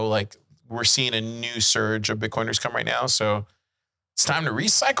 we're seeing a new surge of Bitcoiners come right now. So it's time to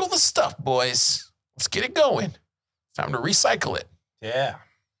recycle the stuff, boys. Let's get it going. It's time to recycle it. Yeah.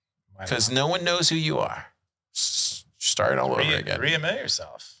 Because no one knows who you are. Start all over again. Reinvent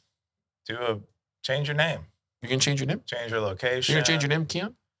yourself. Change your name. You can change your name? Change your location. You're going to change your name,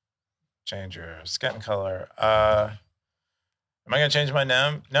 Keon? Change your skin color. Am I going to change my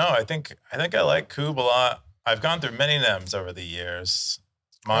name? No, I think I like Koob a lot. I've gone through many names over the years.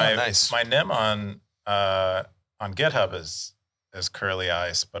 Nice. My nim on GitHub is Curly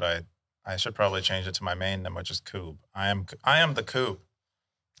Ice, but I should probably change it to my main nim, which is Koob. I am the Koob.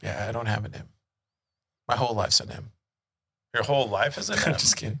 Yeah, I don't have a nim. My whole life's a nim. Your whole life is a nim?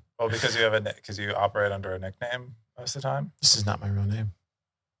 Just kidding. Well, because you operate under a nickname most of the time. This is not my real name.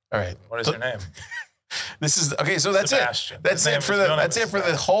 All right. What is your name? This is okay. So that's Sebastian. it. That's it for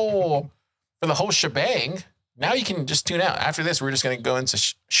the whole shebang. Now you can just tune out. After this, we're just going to go into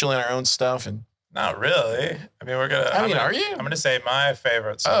shilling our own stuff and. Not really. I mean, are you? I'm going to say my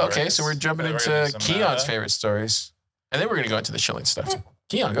favorite stories. Oh, okay. So we're jumping into Keon's favorite stories, and then we're going to go into the shilling stuff.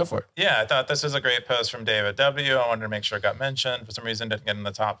 Keon, go for it. Yeah, I thought this was a great post from David W. I wanted to make sure it got mentioned. For some reason, didn't get in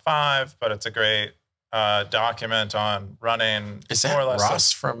the top 5, but it's a great document on running. Is that more or less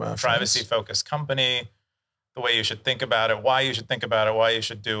Ross from a privacy-focused company? The way you should think about it, why you should think about it, why you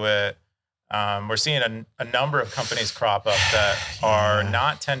should do it. We're seeing a number of companies crop up that are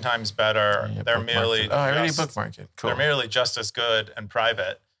not 10 times better. Yeah, they're merely I already bookmarked it. Cool. They're merely just as good and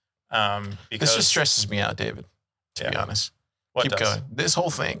private. Because this just stresses me out, David. To be honest, keep going. This whole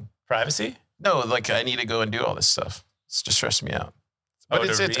thing. Privacy? No, I need to go and do all this stuff. It's just stressing me out. But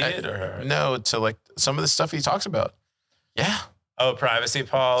no, to some of the stuff he talks about. Yeah. Oh, privacy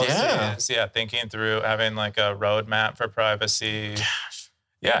policies. Yeah, thinking through having a roadmap for privacy. Gosh.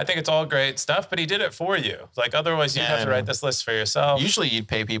 Yeah, I think it's all great stuff, but he did it for you. Otherwise, you'd have to write this list for yourself. Usually, you'd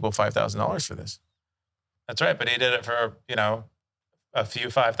pay people $5,000 for this. That's right, but he did it for a few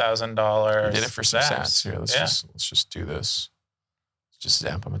 $5,000. He did it for some sats. Here, let's just do this. Let's just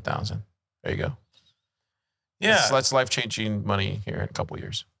zap him 1,000. There you go. Yeah, that's life-changing money here in a couple of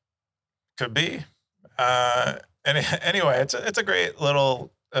years. Could be. Anyway, it's a great little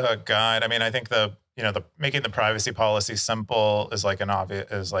guide. I mean, I think the making the privacy policy simple is one of the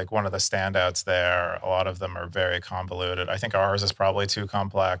standouts there. A lot of them are very convoluted. I think ours is probably too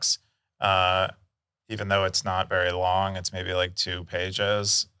complex, even though it's not very long. It's maybe 2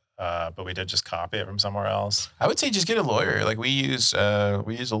 pages, but we did just copy it from somewhere else. I would say just get a lawyer. We use a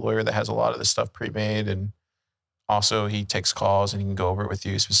lawyer that has a lot of this stuff pre-made, and also he takes calls and he can go over it with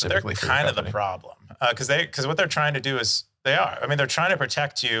you specifically. They're kind of the problem because what they're trying to do is. They're trying to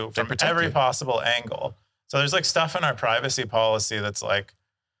protect you from every possible angle. So there's stuff in our privacy policy that's it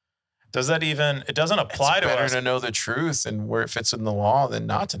doesn't apply to us. It's better to know the truth and where it fits in the law than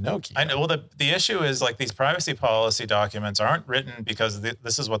not to know. I know. Well, the issue is these privacy policy documents aren't written because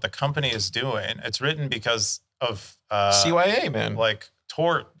this is what the company is doing. It's written because of CYA, man.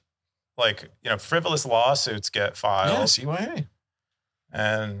 Tort, frivolous lawsuits get filed. Yeah, CYA.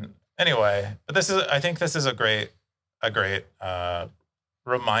 And anyway, but I think this is a great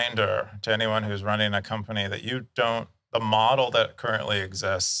reminder to anyone who's running a company that the model that currently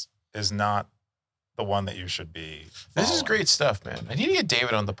exists is not the one that you should be following. This is great stuff, man. I need to get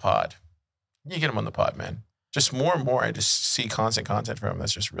David on the pod. I need to get him on the pod, man. Just more and more, I just see constant content from him.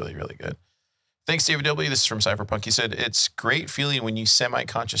 That's just really, really good. Thanks, David W. This is from Cypherpunk. He said, it's great feeling when you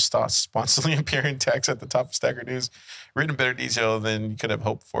semi-conscious thoughts spontaneously appear in text at the top of Stacker News, written in better detail than you could have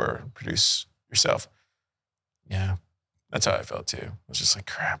hoped for. Produce yourself. Yeah. That's how I felt too. It was just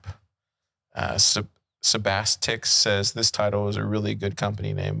crap. Sebastix says this title is a really good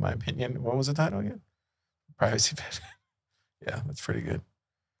company name, in my opinion. What was the title again? Privacy Pet. Yeah, that's pretty good.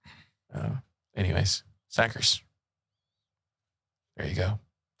 Anyways, Stackers. There you go.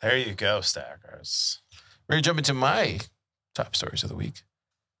 There you go, Stackers. We're gonna jump into my top stories of the week.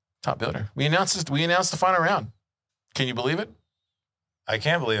 Top builder. We announced the final round. Can you believe it? I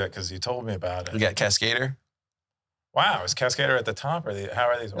can't believe it because you told me about it. We got Cascader. Wow, is Cascader at the top? Or how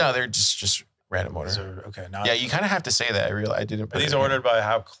are these ordered? No, they're just random order. So, okay, now Yeah, you kind of have to say that. I didn't. Are these ordered by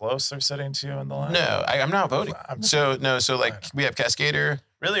how close they're sitting to you in the line? No, I'm not voting. So like we have Cascader.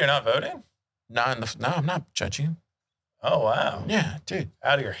 Really, you're not voting? No, I'm not judging. Oh wow. Yeah, dude.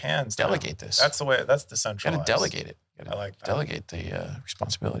 Out of your hands. Delegate this. That's the way. That's decentralized. Got to delegate it. I like that. Delegate the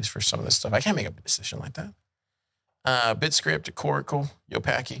responsibilities for some of this stuff. I can't make a decision like that. BitScript, Coracle,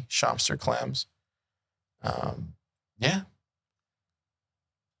 Yopaki, Shopster, Clams. Yeah.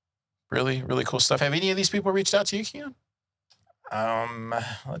 Really, really cool stuff. Have any of these people reached out to you, Keon?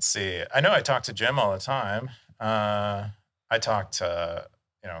 Let's see. I know I talk to Jim all the time. I talk to,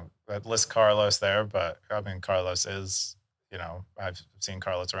 I'd list Carlos there, but I mean, Carlos is, I've seen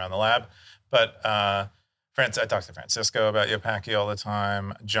Carlos around the lab, but, I talk to Francisco about Yopaki all the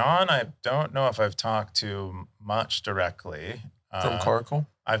time. John, I don't know if I've talked to much directly. From Coracle?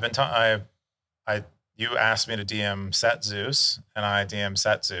 I've been you asked me to DM Set Zeus, and I DM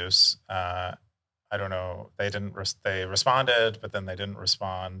Set Zeus. I don't know. They responded, but then they didn't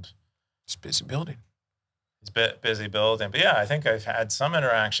respond. He's busy building. He's busy building. But yeah, I think I've had some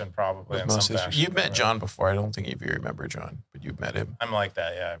interaction probably in some fashion. You've met John before. I don't think if you remember John, but you've met him. I'm like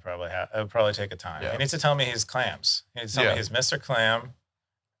that. Yeah, I probably have. It would probably take a time. Yeah. He needs to tell me he's Clams. He needs to tell me he's Mr. Clam.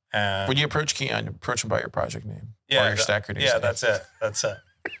 And when you approach Keon, approach him by your project name. Yeah, or your stacker name. Yeah, that's it. That's it.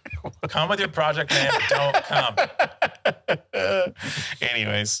 Come with your project name. Don't come.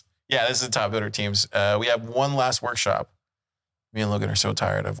 Anyways, yeah, this is the top builder teams. We have one last workshop. Me and Logan are so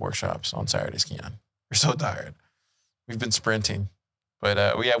tired of workshops on Saturdays, Keon. We're so tired. We've been sprinting.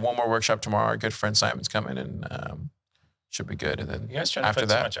 But we have one more workshop tomorrow. Our good friend Simon's coming and should be good. And then you guys try to put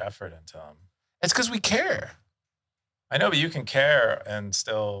too much effort into them. It's because we care. I know, but you can care and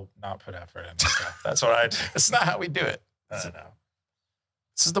still not put effort into stuff. That's what I do. That's not how we do it. I don't know.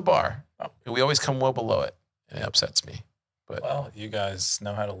 This is the bar. We always come well below it, and it upsets me. But well, you guys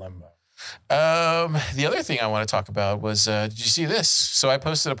know how to limbo. The other thing I want to talk about was, did you see this? So I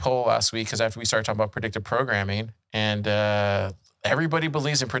posted a poll last week because after we started talking about predictive programming, and everybody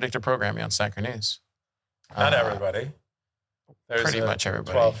believes in predictive programming on Stacker News. Not everybody. There's pretty much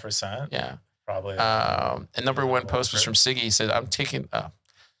everybody. 12%. Yeah. Probably. And number one post was from Siggy. He said, I'm taking, that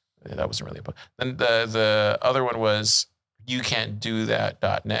wasn't really a post. Then the other one was, you can't do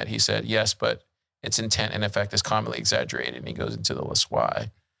that, .net. He said, yes, but its intent and effect is commonly exaggerated. And he goes into the list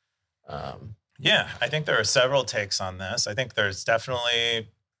why. Yeah, I think there are several takes on this. I think there's definitely,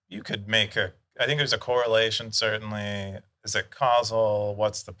 I think there's a correlation, certainly. Is it causal?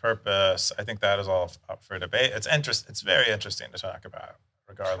 What's the purpose? I think that is all up for debate. It's very interesting to talk about,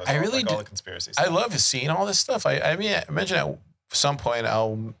 regardless of all the conspiracy stuff. I love seeing all this stuff. I mean, I imagine at some point I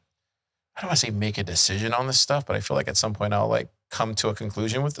don't want to say make a decision on this stuff, but I feel like at some point I'll come to a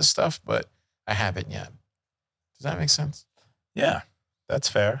conclusion with this stuff, but I haven't yet. Does that make sense? Yeah, that's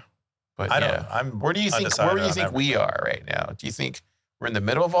fair. But where do you think we are right now? Do you think we're in the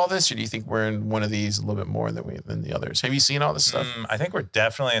middle of all this, or do you think we're in one of these a little bit more than the others? Have you seen all this stuff? I think we're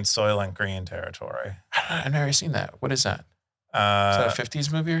definitely in Soylent Green territory. I've never seen that. What is that? Is that a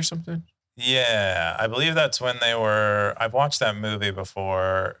 50s movie or something? Yeah, I believe that's when they were. I've watched that movie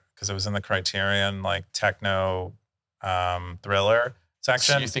before because it was in the Criterion techno thriller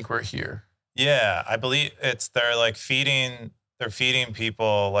section. So you think we're here? Yeah, I believe they're feeding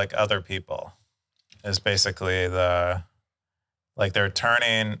people like other people is basically they're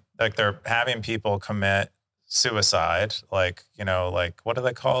having people commit suicide. What do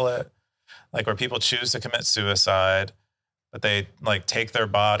they call it? Where people choose to commit suicide, but they take their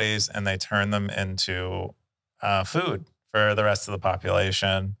bodies and they turn them into food for the rest of the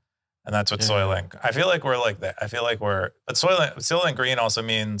population. And that's what Soylent. I feel like we're like that. I feel like but Soylent Green also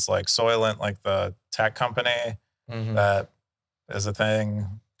means Soylent, the tech company that is a thing.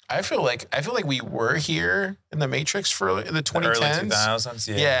 I feel like we were here in the Matrix for the 2010s. Early 2000s,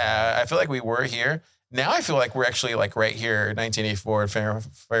 yeah. Yeah, I feel like we were here. Now I feel like we're actually right here, 1984,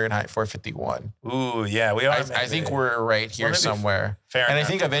 Fahrenheit 451. Ooh, yeah, we are. I think we're right here somewhere. And I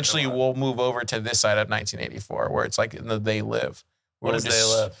think eventually we'll move over to this side of 1984, where it's in the They Live. What does They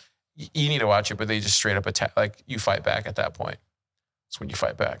Live? You need to watch it, but they just straight up attack. You fight back at that point. It's when you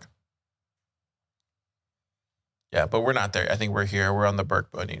fight back. Yeah, but we're not there. I think we're here. We're on the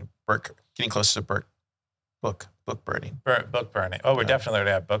Burke, getting close to Burke Book burning. Book burning. Oh, we definitely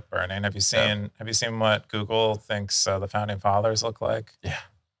already have book burning. Have you seen what Google thinks the founding fathers look like? Yeah,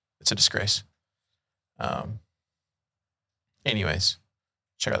 it's a disgrace. Anyways,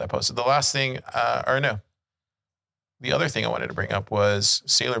 check out that post. The last thing, the other thing I wanted to bring up was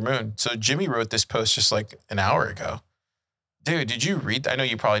Sailor Moon. So Jimmy wrote this post just like an hour ago. Dude, did you read? I know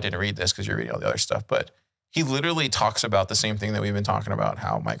you probably didn't read this because you're reading all the other stuff, but he literally talks about the same thing that we've been talking about,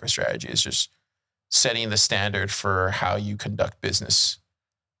 how MicroStrategy is just setting the standard for how you conduct business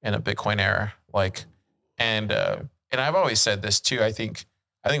in a Bitcoin era. And I've always said this too. I think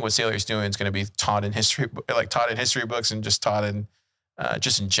what Sailor's doing is going to be taught in history books and just taught in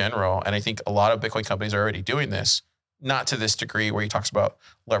just in general. And I think a lot of Bitcoin companies are already doing this, not to this degree where he talks about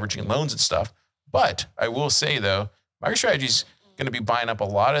leveraging loans and stuff. But I will say though, MicroStrategy is going to be buying up a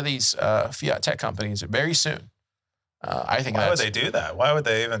lot of these fiat tech companies very soon. I think. Why would they do that? Why would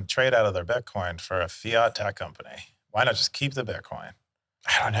they even trade out of their Bitcoin for a fiat tech company? Why not just keep the Bitcoin?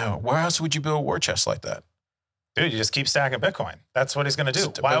 I don't know. Where else would you build a war chest like that? Dude, you just keep stacking Bitcoin. That's what he's going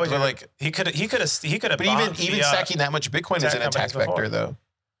to do. Why would you like? He could have. But even stacking that much Bitcoin is an attack vector, though.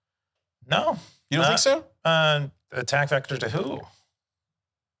 No, you don't think so? Attack vector to who?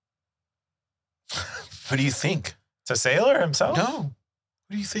 What do you think? To Sailor himself? No.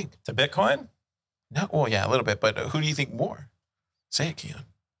 What do you think? To Bitcoin? No. Well, yeah, a little bit, but who do you think more? Say it, Keon.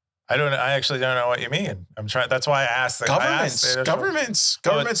 I actually don't know what you mean. I'm trying. That's why I asked. Governments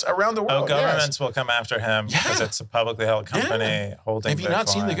around the world. Oh, governments will come after him because it's a publicly held company holding. Have you not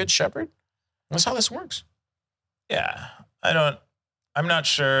seen The Good Shepherd? That's how this works. Yeah, I'm not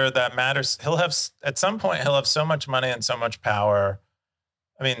sure that matters. At some point he'll have so much money and so much power.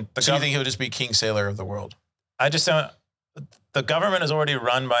 I mean, so you think he'll just be King Sailor of the world? I just don't. The government is already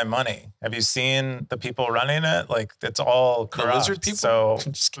run by money. Have you seen the people running it? Like, it's all corrupt. The lizard people? So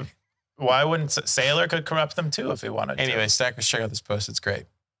I'm just kidding. Why wouldn't Sailor could corrupt them too if he wanted to? Anyway, Stackers, check out this post. It's great.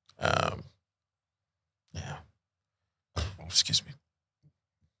 Yeah. Excuse me.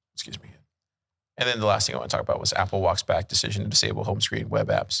 And then the last thing I want to talk about was Apple walks back decision to disable home screen web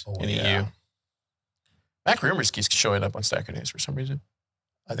apps in EU. Mac Rumors keeps showing up on Stacker News for some reason.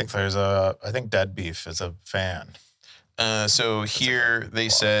 I think Dead Beef is a fan. So here they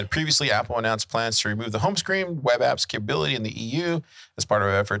said, previously Apple announced plans to remove the home screen web apps capability in the EU as part of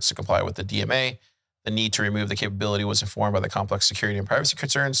efforts to comply with the DMA. The need to remove the capability was informed by the complex security and privacy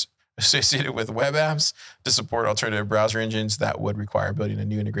concerns associated with web apps to support alternative browser engines that would require building a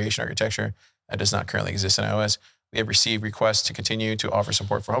new integration architecture that does not currently exist in iOS. We have received requests to continue to offer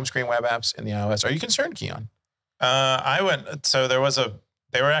support for home screen web apps in the iOS. Are you concerned, Keon?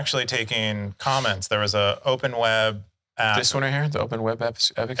 They were actually taking comments. There was a open web app. This one right here, the open web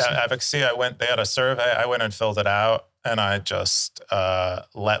advocacy. Advocacy. They had a survey. I went and filled it out, and I just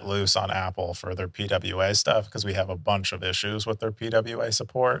let loose on Apple for their PWA stuff because we have a bunch of issues with their PWA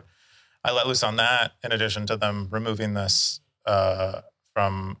support. I let loose on that in addition to them removing this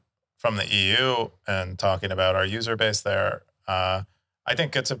from the EU and talking about our user base there. I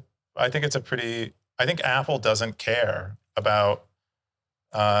think Apple doesn't care about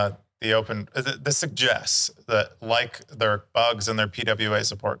the open. This suggests that, like their bugs and their PWA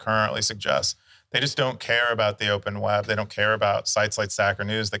support currently suggests, they just don't care about the open web. They don't care about sites like Stacker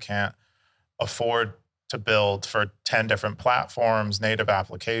News that can't afford to build for 10 different platforms, native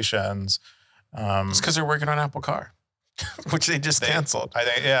applications. It's because they're working on Apple Car, which they just canceled. I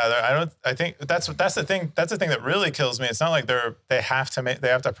think that's the thing. That's the thing that really kills me. It's not like they have to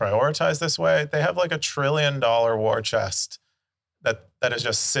prioritize this way. They have like $1 trillion war chest that is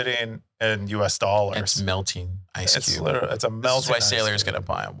just sitting in US dollars. It's melting ice cube. It's a melting. That's why Sailor is going to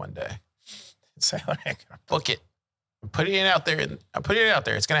buy them one day. Sailor, book it. I'm putting it out there.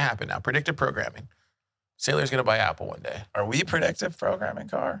 It's going to happen now. Predictive programming. Sailor's going to buy Apple one day. Are we predictive programming,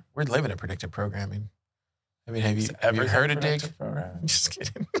 Car? We're living in predictive programming. I mean, have you heard of Dig? I'm just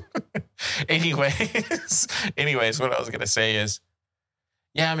kidding. Anyways, what I was going to say is,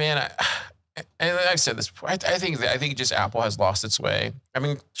 yeah, man, and I've said this before. I think just Apple has lost its way. I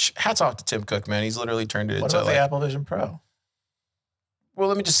mean, hats off to Tim Cook, man. He's literally turned it into the Apple Vision Pro? Well,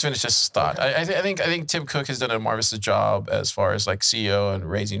 let me just finish this thought. Okay. I think Tim Cook has done a marvelous job as far as like CEO and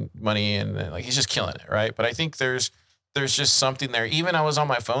raising money and like he's just killing it, right? But I think there's just something there. Even I was on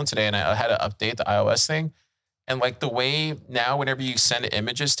my phone today and I had to update the iOS thing, and like the way now whenever you send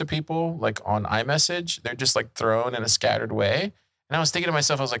images to people like on iMessage, they're just like thrown in a scattered way. And I was thinking to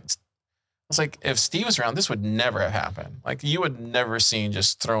myself, I was like, if Steve was around, this would never have happened. Like you would never seen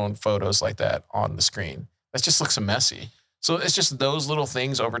just throwing photos like that on the screen. That just looks so messy. So it's just those little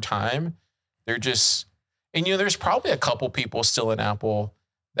things over time. They're just, and there's probably a couple people still in Apple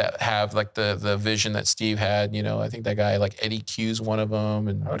that have like the vision that Steve had. You know, I think that guy like Eddie Q's one of them,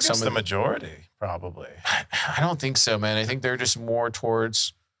 and I would guess the majority probably. I don't think so, man. I think they're just more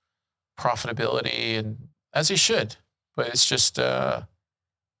towards profitability, and as he should. But it's just there's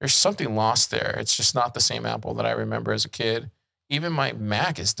something lost there. It's just not the same Apple that I remember as a kid. Even my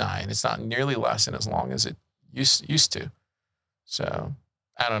Mac is dying. It's not nearly lasting as long as it used to. So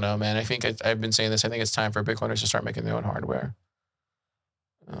I don't know, man. I think I've been saying this. I think it's time for Bitcoiners to start making their own hardware.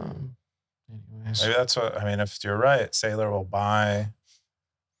 Anyways. Maybe that's what I mean. If you're right, Saylor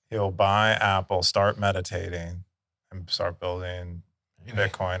he'll buy Apple, start meditating, and start building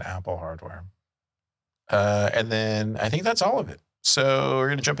Bitcoin Apple hardware. And then I think that's all of it. So we're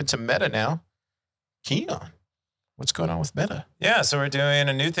gonna jump into Meta now. Keon, what's going on with Meta? Yeah, so we're doing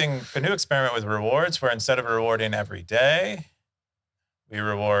a new experiment with rewards, where instead of rewarding every day, we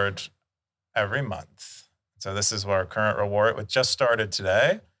reward every month. So this is our current reward. It just started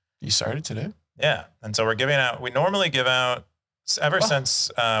today. You started today? Yeah. And so we're giving out, we normally give out,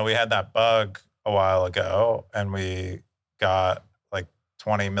 since we had that bug a while ago and we got like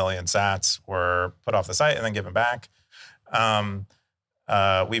 20 million sats were put off the site and then given back.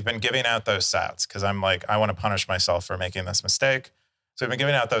 We've been giving out those sats because I'm like, I want to punish myself for making this mistake. So we've been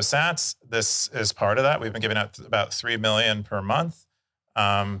giving out those sats. This is part of that. We've been giving out about 3 million per month.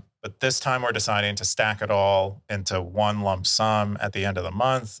 But this time we're deciding to stack it all into one lump sum at the end of the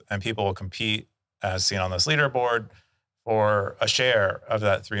month, and people will compete, as seen on this leaderboard, for a share of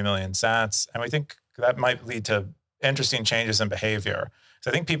that 3 million sats. And we think that might lead to interesting changes in behavior. So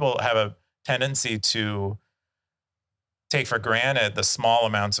I think people have a tendency to take for granted the small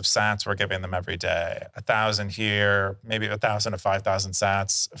amounts of sats we're giving them every day. 1,000 here, maybe 1,000 to 5,000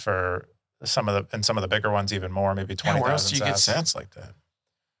 sats for some of the bigger ones, even more, maybe 20,000 Yeah, where else do you get sats. sats like that?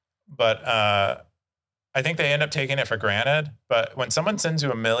 But I think they end up taking it for granted. But when someone sends you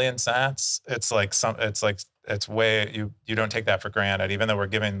 1 million sats, it's way you don't take that for granted, even though we're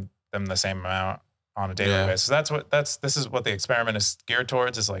giving them the same amount on a daily basis. This is what the experiment is geared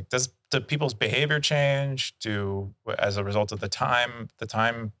towards. Is like, do people's behavior change as a result of the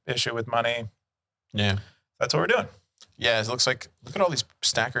time issue with money? Yeah, that's what we're doing. Yeah, it looks like, look at all these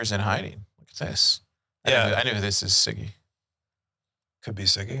stackers in hiding. Look at this. I knew this is Siggy. Could be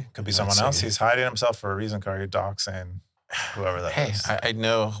Siggy. Could be someone else. He's hiding himself for a reason. Are you doxing whoever that is? Hey, I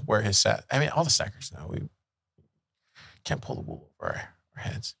know where his sat. I mean, all the stackers know. We can't pull the wool over our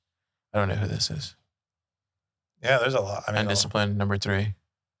heads. I don't know who this is. Yeah, there's a lot. I mean, Undisciplined, number 3.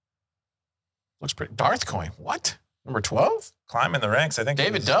 Looks pretty. Darth Coin. What? Number 12? Climbing the ranks. I think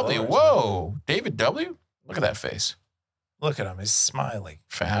David W. Whoa. David W. Look at that face. Look at him. He's smiling.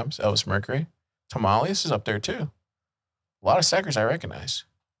 Fabs. Elvis Mercury. Tamales is up there too. A lot of stackers I recognize.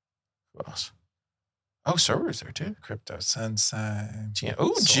 Who else? Oh, Server's there too. Crypto Sensei.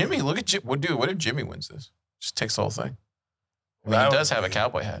 Oh, Jimmy. Look at Jimmy. What if Jimmy wins this? Just takes the whole thing. I mean, he does have a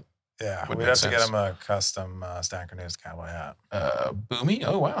cowboy hat. Yeah. We'd have to get him a custom Stacker News cowboy hat. Boomy.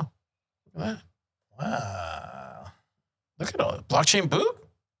 Oh, wow. Look at that. Wow. Look at all that. Blockchain Boog?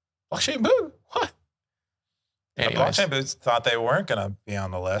 Blockchain Boog? What? Blockchain Boots thought they weren't going to be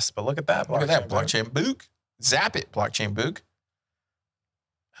on the list, but look at that. Look at that. Blockchain Boog. Zap it, Blockchain Boog.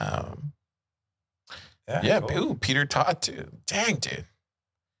 Yeah. Cool. Ooh, Peter Todd too. Dang, dude.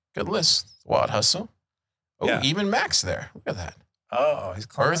 Good list. Wild Hustle. Oh, yeah. Even Max there. Look at that. Oh, he's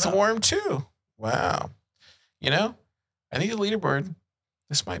Earthworm too. Wow. You know, I think the leaderboard,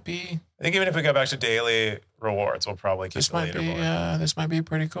 this might be. I think even if we go back to daily rewards, we'll probably keep the leaderboard. This might be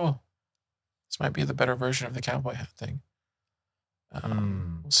pretty cool. This might be the better version of the cowboy hat thing.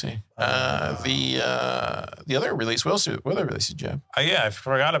 We'll see. The other release, what other release did you have? Yeah, I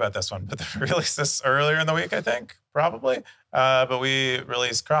forgot about this one, but they released this earlier in the week, I think, probably. But we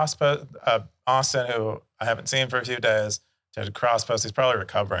released Crosspost. Austin, who I haven't seen for a few days, did Crosspost. He's probably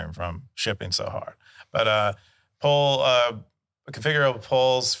recovering from shipping so hard. But configurable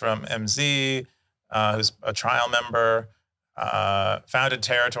polls from MZ, who's a trial member. Founded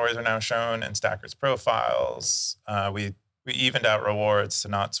territories are now shown in Stackers profiles. We evened out rewards to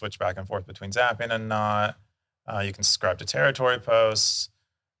not switch back and forth between zapping and not. You can subscribe to territory posts.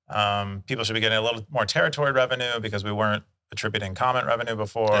 People should be getting a little more territory revenue because we weren't attributing comment revenue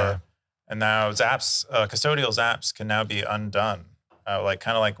before. Yeah. And now zaps, custodial zaps can now be undone. Kind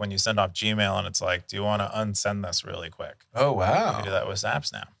of like when you send off Gmail and it's like, do you want to unsend this really quick? Oh, wow. You do that with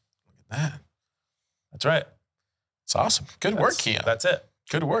zaps now. Look at that. That's right. It's awesome. Good work, Keon. That's it.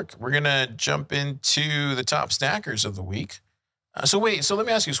 Good work. We're going to jump into the top stackers of the week. So let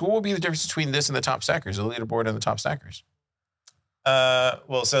me ask you, so what will be the difference between this and the top stackers, the leaderboard and the top stackers?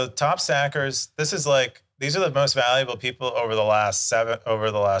 So top stackers, this is like these are the most valuable people over the last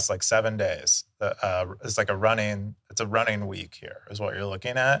 7 days. It's like a running week here is what you're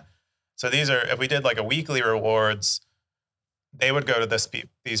looking at. So these are, if we did like a weekly rewards, they would go to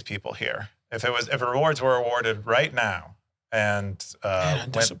these people here. If rewards were awarded right now and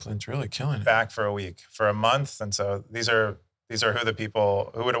Discipline's really killing it. Back for a week, for a month, and so these are who the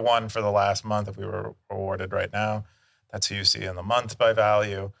people who would have won for the last month if we were awarded right now. That's who you see in the month by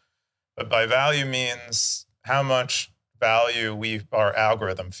value. But by value means how much value our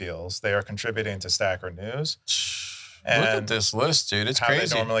algorithm feels they are contributing to Stacker News. Look at this list, dude. It's crazy. How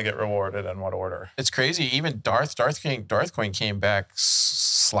they normally get rewarded in what order. It's crazy. Even Darthcoin came back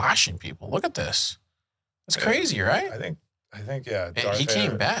slashing people. Look at this. It's crazy, right? I think yeah. He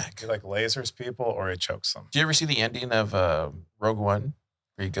came back. He like lasers people or he chokes them. Do you ever see the ending of Rogue One?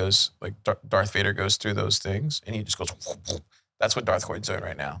 Where he goes, like Darth Vader goes through those things and he just goes, that's what Darthcoin's doing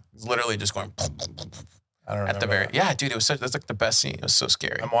right now. He's literally just going, I don't know. At the very, yeah, dude, that's like the best scene. It was so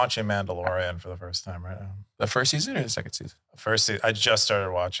scary. I'm watching Mandalorian for the first time right now. The first season or the second season? First season. I just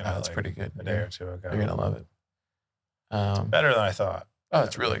started watching it. That's pretty good. A day or two ago. You're going to love it. Better than I thought. Oh,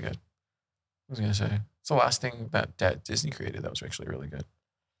 it's really good. I was going to say, it's the last thing that Disney created that was actually really good.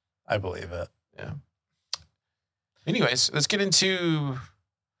 I believe it. Yeah. Anyways, let's get into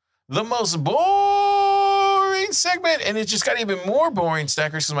the most boring segment. And it just got even more boring,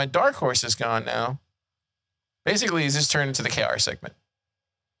 Stackers, because my dark horse is gone now. Basically, he's just turned into the KR segment.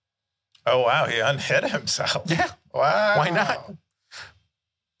 Oh, wow. He unhit himself. Yeah. Wow. Why not?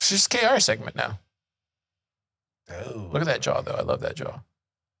 It's just KR segment now. Dude. Look at that jaw, though. I love that jaw.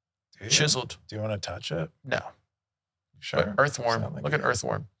 Dude. Chiseled. Do you want to touch it? No. Sure. But Earthworm. Look at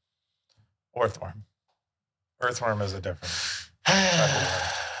Earthworm. Earthworm is a different.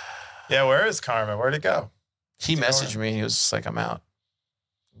 Yeah, where is Carmen? Where'd he go? He messaged me. He was just like, I'm out.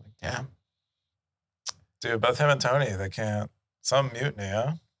 I'm like, damn. Dude, both him and Tony, they can't. Some mutiny,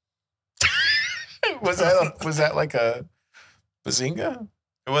 huh? was that like a bazinga?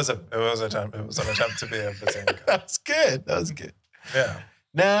 It was an attempt to be a bazinga. That was good. Yeah.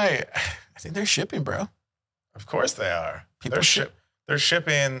 No, I think they're shipping, bro. Of course they are. They're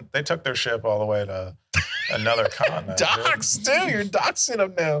shipping. They took their ship all the way to another continent. You're doxing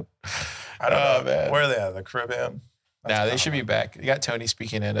them now. I don't know, man. Where are they at? The Caribbean? Nah, they should be back. You got Tony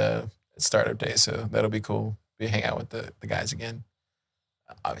speaking at Startup Day, so that'll be cool. We hang out with the guys again.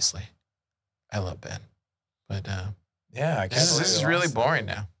 Obviously, I love Ben, but yeah, I this is really boring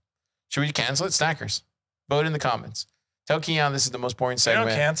now. Should we cancel it, Stackers? Vote in the comments. Tell Keon this is the most boring segment.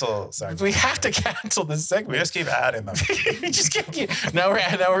 We don't cancel segments. We have to cancel this segment. We just keep adding them. Now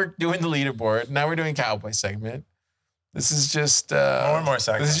we're doing the leaderboard. Now we're doing Cowboy segment. This is just more and more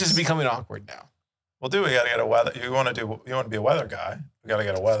segments. This is just becoming awkward now. We gotta get a weather. You want to be a weather guy? We gotta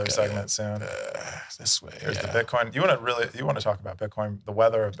get a weather segment soon. This way. Here's the Bitcoin. You want to talk about Bitcoin, the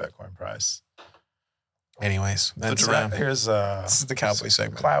weather of Bitcoin price. Anyways, that's here's this is the Cowboy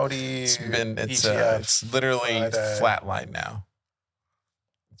segment. Cloudy. It's literally flatline now.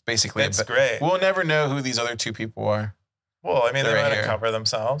 It's basically great. We'll never know who these other two people are. Well, I mean, they're going to cover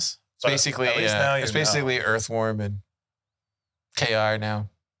themselves. It's basically it's basically Earthworm and KR now.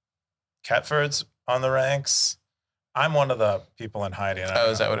 Catford's on the ranks. I'm one of the people in hiding.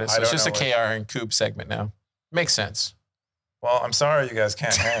 Oh, is that what it is? So it's just a KR and Coop segment now. Makes sense. Well, I'm sorry you guys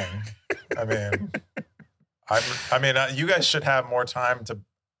can't hang. I mean, you guys should have more time to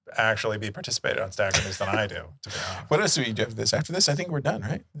actually be participating on Stacker News than I do, to be honest. What else do we do after this? After this, I think we're done,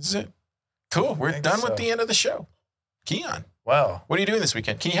 right? This is it. Cool. We're done with the end of the show. Keon. Well. What are you doing this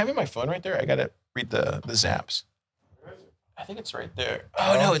weekend? Can you have me my phone right there? I got to read the zaps. I think it's right there.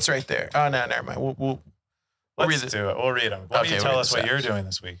 Oh, no, it's right there. Oh, no, never mind. We'll Let's do it. We'll read them. Why don't you tell us what you're doing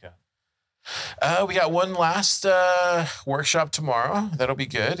this weekend? We got one last workshop tomorrow. That'll be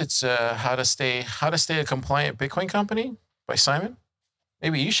good. It's how to stay a compliant Bitcoin company by Simon.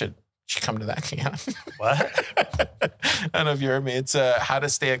 Maybe you should come to that, Keon. What? I don't know if you heard me. It's how to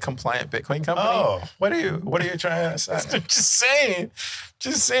stay a compliant Bitcoin company. Oh, what are you trying to say?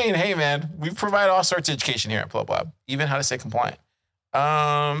 Just saying. Hey, man, we provide all sorts of education here at Plub Lab, even how to stay compliant.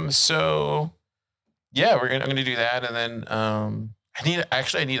 So yeah, I'm gonna do that, and then I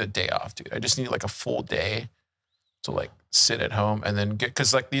need a day off, dude. I just need like a full day to like sit at home and then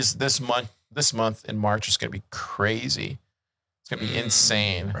because like this month in March is gonna be crazy. It's gonna be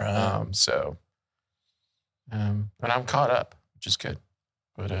insane. Right. But I'm caught up, which is good.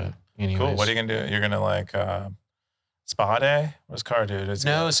 But anyways. Cool. What are you gonna do? You're gonna like spa day? What's car do?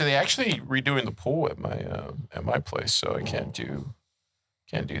 No, so they actually redoing the pool at my place, so I can't do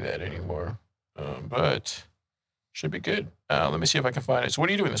that anymore. But should be good. Let me see if I can find it. So what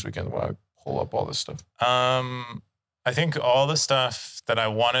are you doing this weekend while I pull up all this stuff? I think all the stuff that I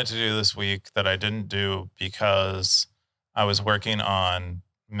wanted to do this week that I didn't do because I was working on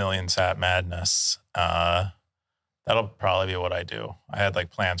Million Sat Madness. That'll probably be what I do. I had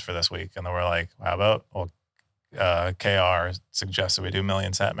like plans for this week, and then we're like, how about, KR suggested we do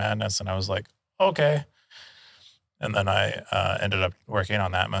Million Sat Madness, and I was like, okay. And then I ended up working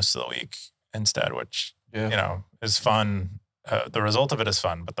on that most of the week instead, which, is fun. The result of it is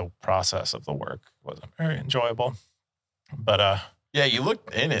fun, but the process of the work wasn't very enjoyable. But yeah, you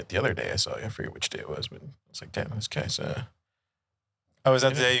looked in it the other day. I saw you. I forget which day it was, but I was like, damn, this guy's. Oh, was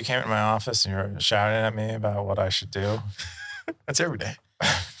that the day you came to my office and you were shouting at me about what I should do? That's every day.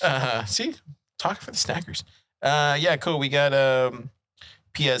 See, talking for the snackers. Yeah, cool. We got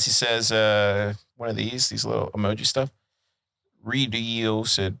P.S. He says one of these little emoji stuff. Redio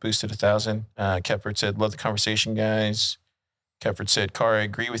said boosted 1,000. Kepford said love the conversation, guys. Kepford said, Car, I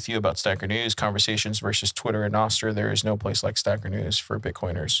agree with you about Stacker News. Conversations versus Twitter and Nostr. There is no place like Stacker News for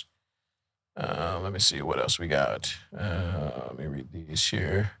Bitcoiners. Let me see what else we got. Let me read these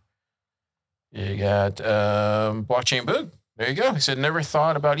here. You got Blockchain Boog. There you go. He said, never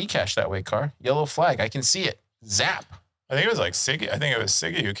thought about eCash that way, Car. Yellow flag. I can see it. Zap. I think it was like Siggy. I think it was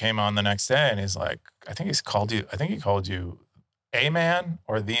Siggy who came on the next day and he's like, I think he called you a man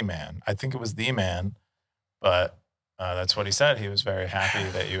or the man. I think it was the man, but that's what he said. He was very happy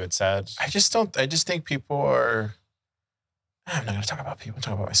that you had said. I just think people are, I'm not going to talk about people, I'm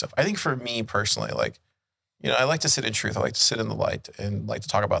talking about myself. I think for me personally, like, I like to sit in truth. I like to sit in the light and like to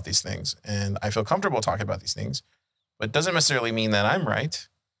talk about these things. And I feel comfortable talking about these things, but it doesn't necessarily mean that I'm right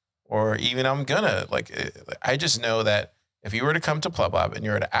or even I'm gonna, I just know that if you were to come to Pleb Lab and you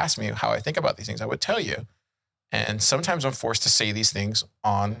were to ask me how I think about these things, I would tell you. And sometimes I'm forced to say these things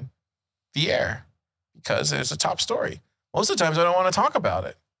on the air because there's a top story. Most of the times I don't want to talk about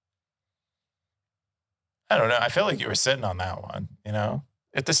it. I don't know. I feel like you were sitting on that one,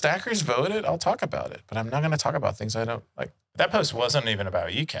 If the stackers voted, I'll talk about it, but I'm not going to talk about things I don't like. That post wasn't even about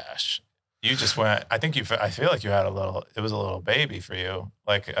eCash. You just went, I feel like you had it was a little baby for you.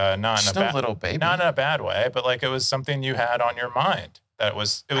 Like, not in a little baby. Not in a bad way, but like it was something you had on your mind. I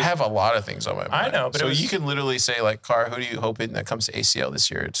have a lot of things on my mind. I know, but you can literally say like, Car, who do you hope that comes to ACL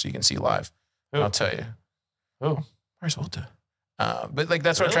this year so you can see live? I'll tell you. Who? Where's Volta? But like,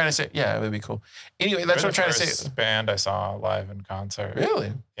 that's what I'm trying to say. Yeah, it would be cool. Anyway, that's what I'm trying to say. Band I saw live in concert.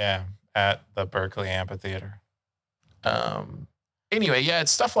 Really? Yeah. At the Berkeley Amphitheater. Anyway, yeah,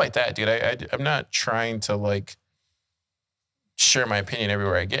 it's stuff like that, dude. I'm not trying to like share my opinion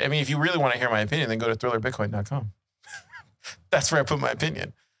everywhere I get. I mean, if you really want to hear my opinion, then go to thrillerbitcoin.com. That's where I put my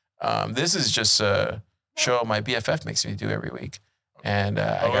opinion. This is just a show my BFF makes me do every week. And we're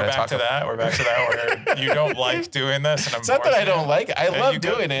back to that. We're back to that where you don't like doing this. And it's not that I don't like it. I love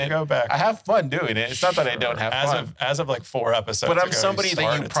doing it. Go back. I have fun doing it. It's not that I don't have fun. As of like 4 episodes but I'm ago, somebody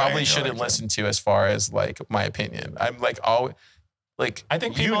that you probably shouldn't listen to as far as like my opinion. I'm like, I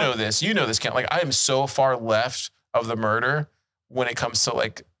think you know this, Kent. Like, I am so far left of the murder when it comes to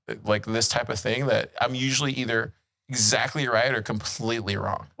like this type of thing that I'm usually either exactly right or completely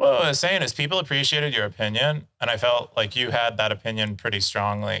wrong. Well, what I was saying is people appreciated your opinion, and I felt like you had that opinion pretty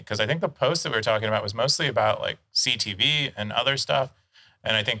strongly because I think the post that we were talking about was mostly about like CTV and other stuff,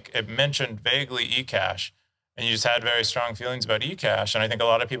 and I think it mentioned vaguely eCash, and you just had very strong feelings about eCash, and I think a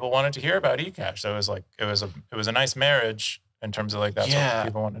lot of people wanted to hear about eCash. So it was like it was a nice marriage in terms of like that's what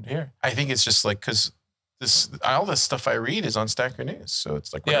people wanted to hear. I think it's just like because all this stuff I read is on Stacker News, so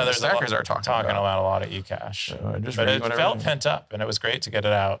it's like the stackers are talking about a lot of eCash. So but it felt pent up, and it was great to get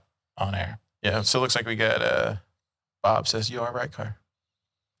it out on air. Yeah, so it looks like we got Bob says you are right, Car.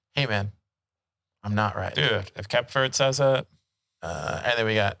 Hey man, I'm not right, dude. If Kepford says it, and then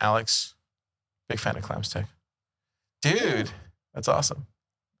we got Alex, big fan of Clams Tech, dude. That's awesome,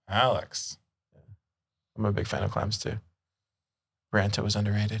 Alex. I'm a big fan of Clams too. Branto was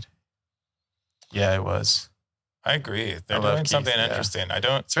underrated. Yeah, it was. I agree. They're doing something interesting.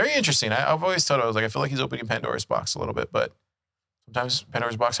 It's very interesting. I've always thought, I feel like he's opening Pandora's box a little bit, but sometimes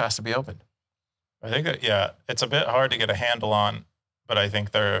Pandora's box has to be open. I think that, it's a bit hard to get a handle on, but I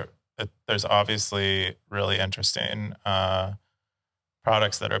think there's obviously really interesting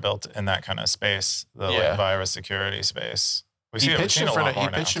products that are built in that kind of space, like virus security space. He pitched in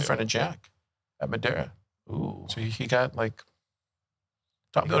front of Jack at Madeira. Ooh. So he got like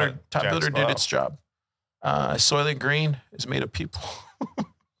top builder did its job. Soylent Green is made of people.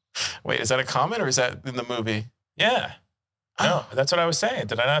 Wait, is that a comment or is that in the movie? Yeah. No, that's what I was saying.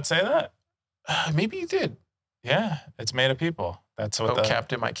 Did I not say that? Maybe you did. Yeah, it's made of people. That's what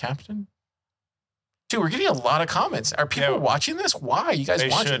Captain, my captain. Dude, we're getting a lot of comments. Are people watching this? Why are you guys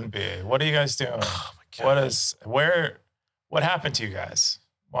watching? They shouldn't be. What are you guys doing? Oh my God. What happened to you guys?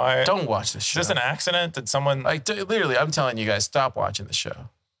 Why? Don't watch this show. Is this an accident? Did someone like literally? I'm telling you guys, stop watching the show.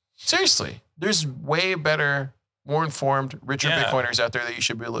 Seriously, there's way better, more informed, richer Bitcoiners out there that you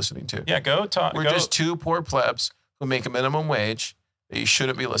should be listening to. Yeah, go talk. We're just two poor plebs who make a minimum wage that you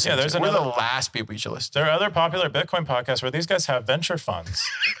shouldn't be listening to. We're the last people you should listen to. There are other popular Bitcoin podcasts where these guys have venture funds.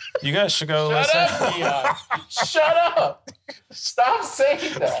 You guys should go listen. Shut up, Keon. Shut up. Stop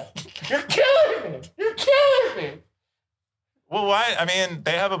saying that. You're killing me. You're killing me. Well, why? I mean,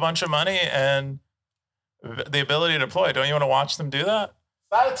 they have a bunch of money and the ability to deploy. Don't you want to watch them do that?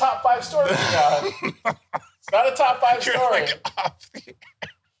 It's not a top 5 story, Keon. It's not a top 5 story. It's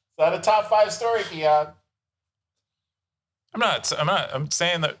not a top 5 story, Keon. I'm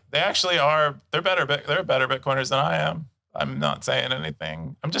saying that they actually are. They're better Bitcoiners than I am. I'm not saying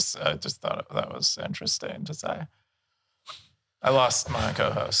anything. I just thought that was interesting to say. I lost my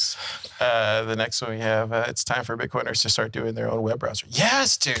co-host. The next one we have, it's time for Bitcoiners to start doing their own web browser.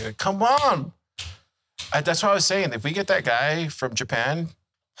 Yes, dude, come on. That's what I was saying. If we get that guy from Japan,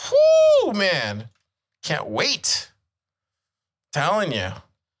 whoo, man, can't wait. Telling you.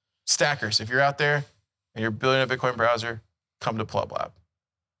 Stackers, if you're out there and you're building a Bitcoin browser, come to Pleb Lab.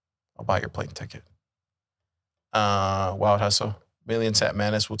 I'll buy your plane ticket. Wild Hustle. Million Sat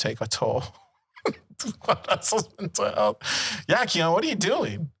Madness will take a toll. Wild Hustle's mental health. Yeah, Keon, what are you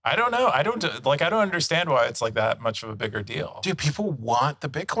doing? I don't know. I don't understand why it's like that much of a bigger deal. Dude, people want the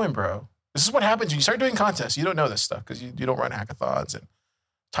Bitcoin, bro. This is what happens when you start doing contests. You don't know this stuff because you don't run hackathons and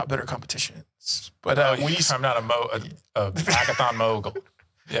top bidder competitions. But when I'm not a hackathon mogul.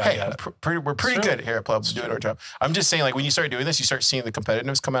 Yeah, hey, we're pretty good here at Pleb doing our job. I'm just saying, like, when you start doing this, you start seeing the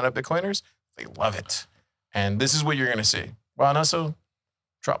competitiveness come out of Bitcoiners. They love it. And this is what you're going to see. Well, and also,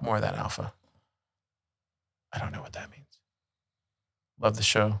 drop more of that alpha. I don't know what that means. Love the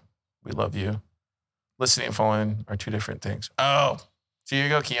show. We love you. Listening and following are two different things. Oh, so here you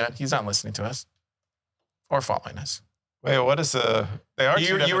go, Keon. He's not listening to us or following us. Wait, what is the? They are.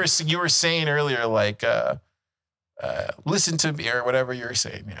 You were saying earlier, like, listen to me or whatever you were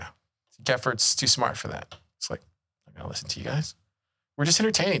saying. Yeah, Gefford's too smart for that. It's like, I'm gonna listen to you guys. We're just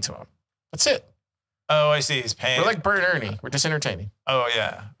entertaining to him. That's it. Oh, I see. He's paying. We're like Bert and Ernie. We're just entertaining. Oh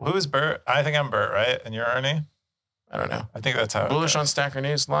yeah. Who is Bert? I think I'm Bert, right? And you're Ernie. I don't know. I think that's how. Bullish on Stacker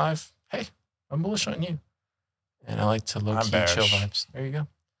News Live. Hey, I'm bullish on you. And I like to low-key chill vibes. There you go.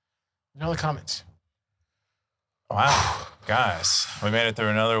 And all the comments. Wow, guys, we made it through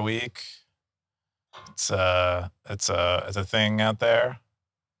another week. It's a thing out there.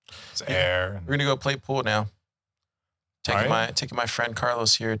 It's air. We're gonna go play pool now. Taking my friend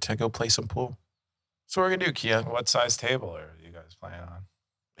Carlos here to go play some pool. That's what we're gonna do, Keon. What size table are you guys playing on?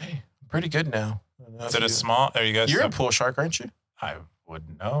 Hey, I'm pretty good now. Is it a small? Are you guys? You're a pool shark, aren't you? I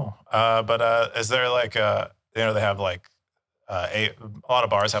wouldn't know. But is there like they have like a lot of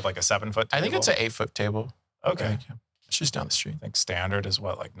bars have like a 7-foot table? I think it's an 8-foot table. Okay. It's just down the street. I think standard is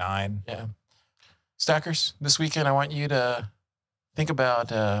what, like 9? Yeah. Stackers, this weekend I want you to think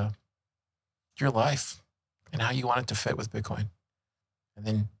about your life and how you want it to fit with Bitcoin. And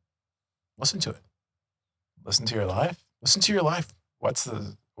then listen to it. Listen to your life? Listen to your life. What does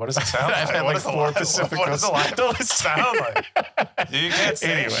it sound like? I've had like 4 Pacific. What does a life sound like? You can't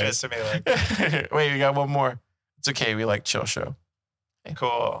say shit to me like that. Wait, we got one more. It's okay. We like chill show.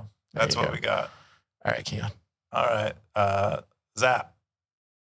 Cool. That's what we got. All right, Keon. All right. Zap.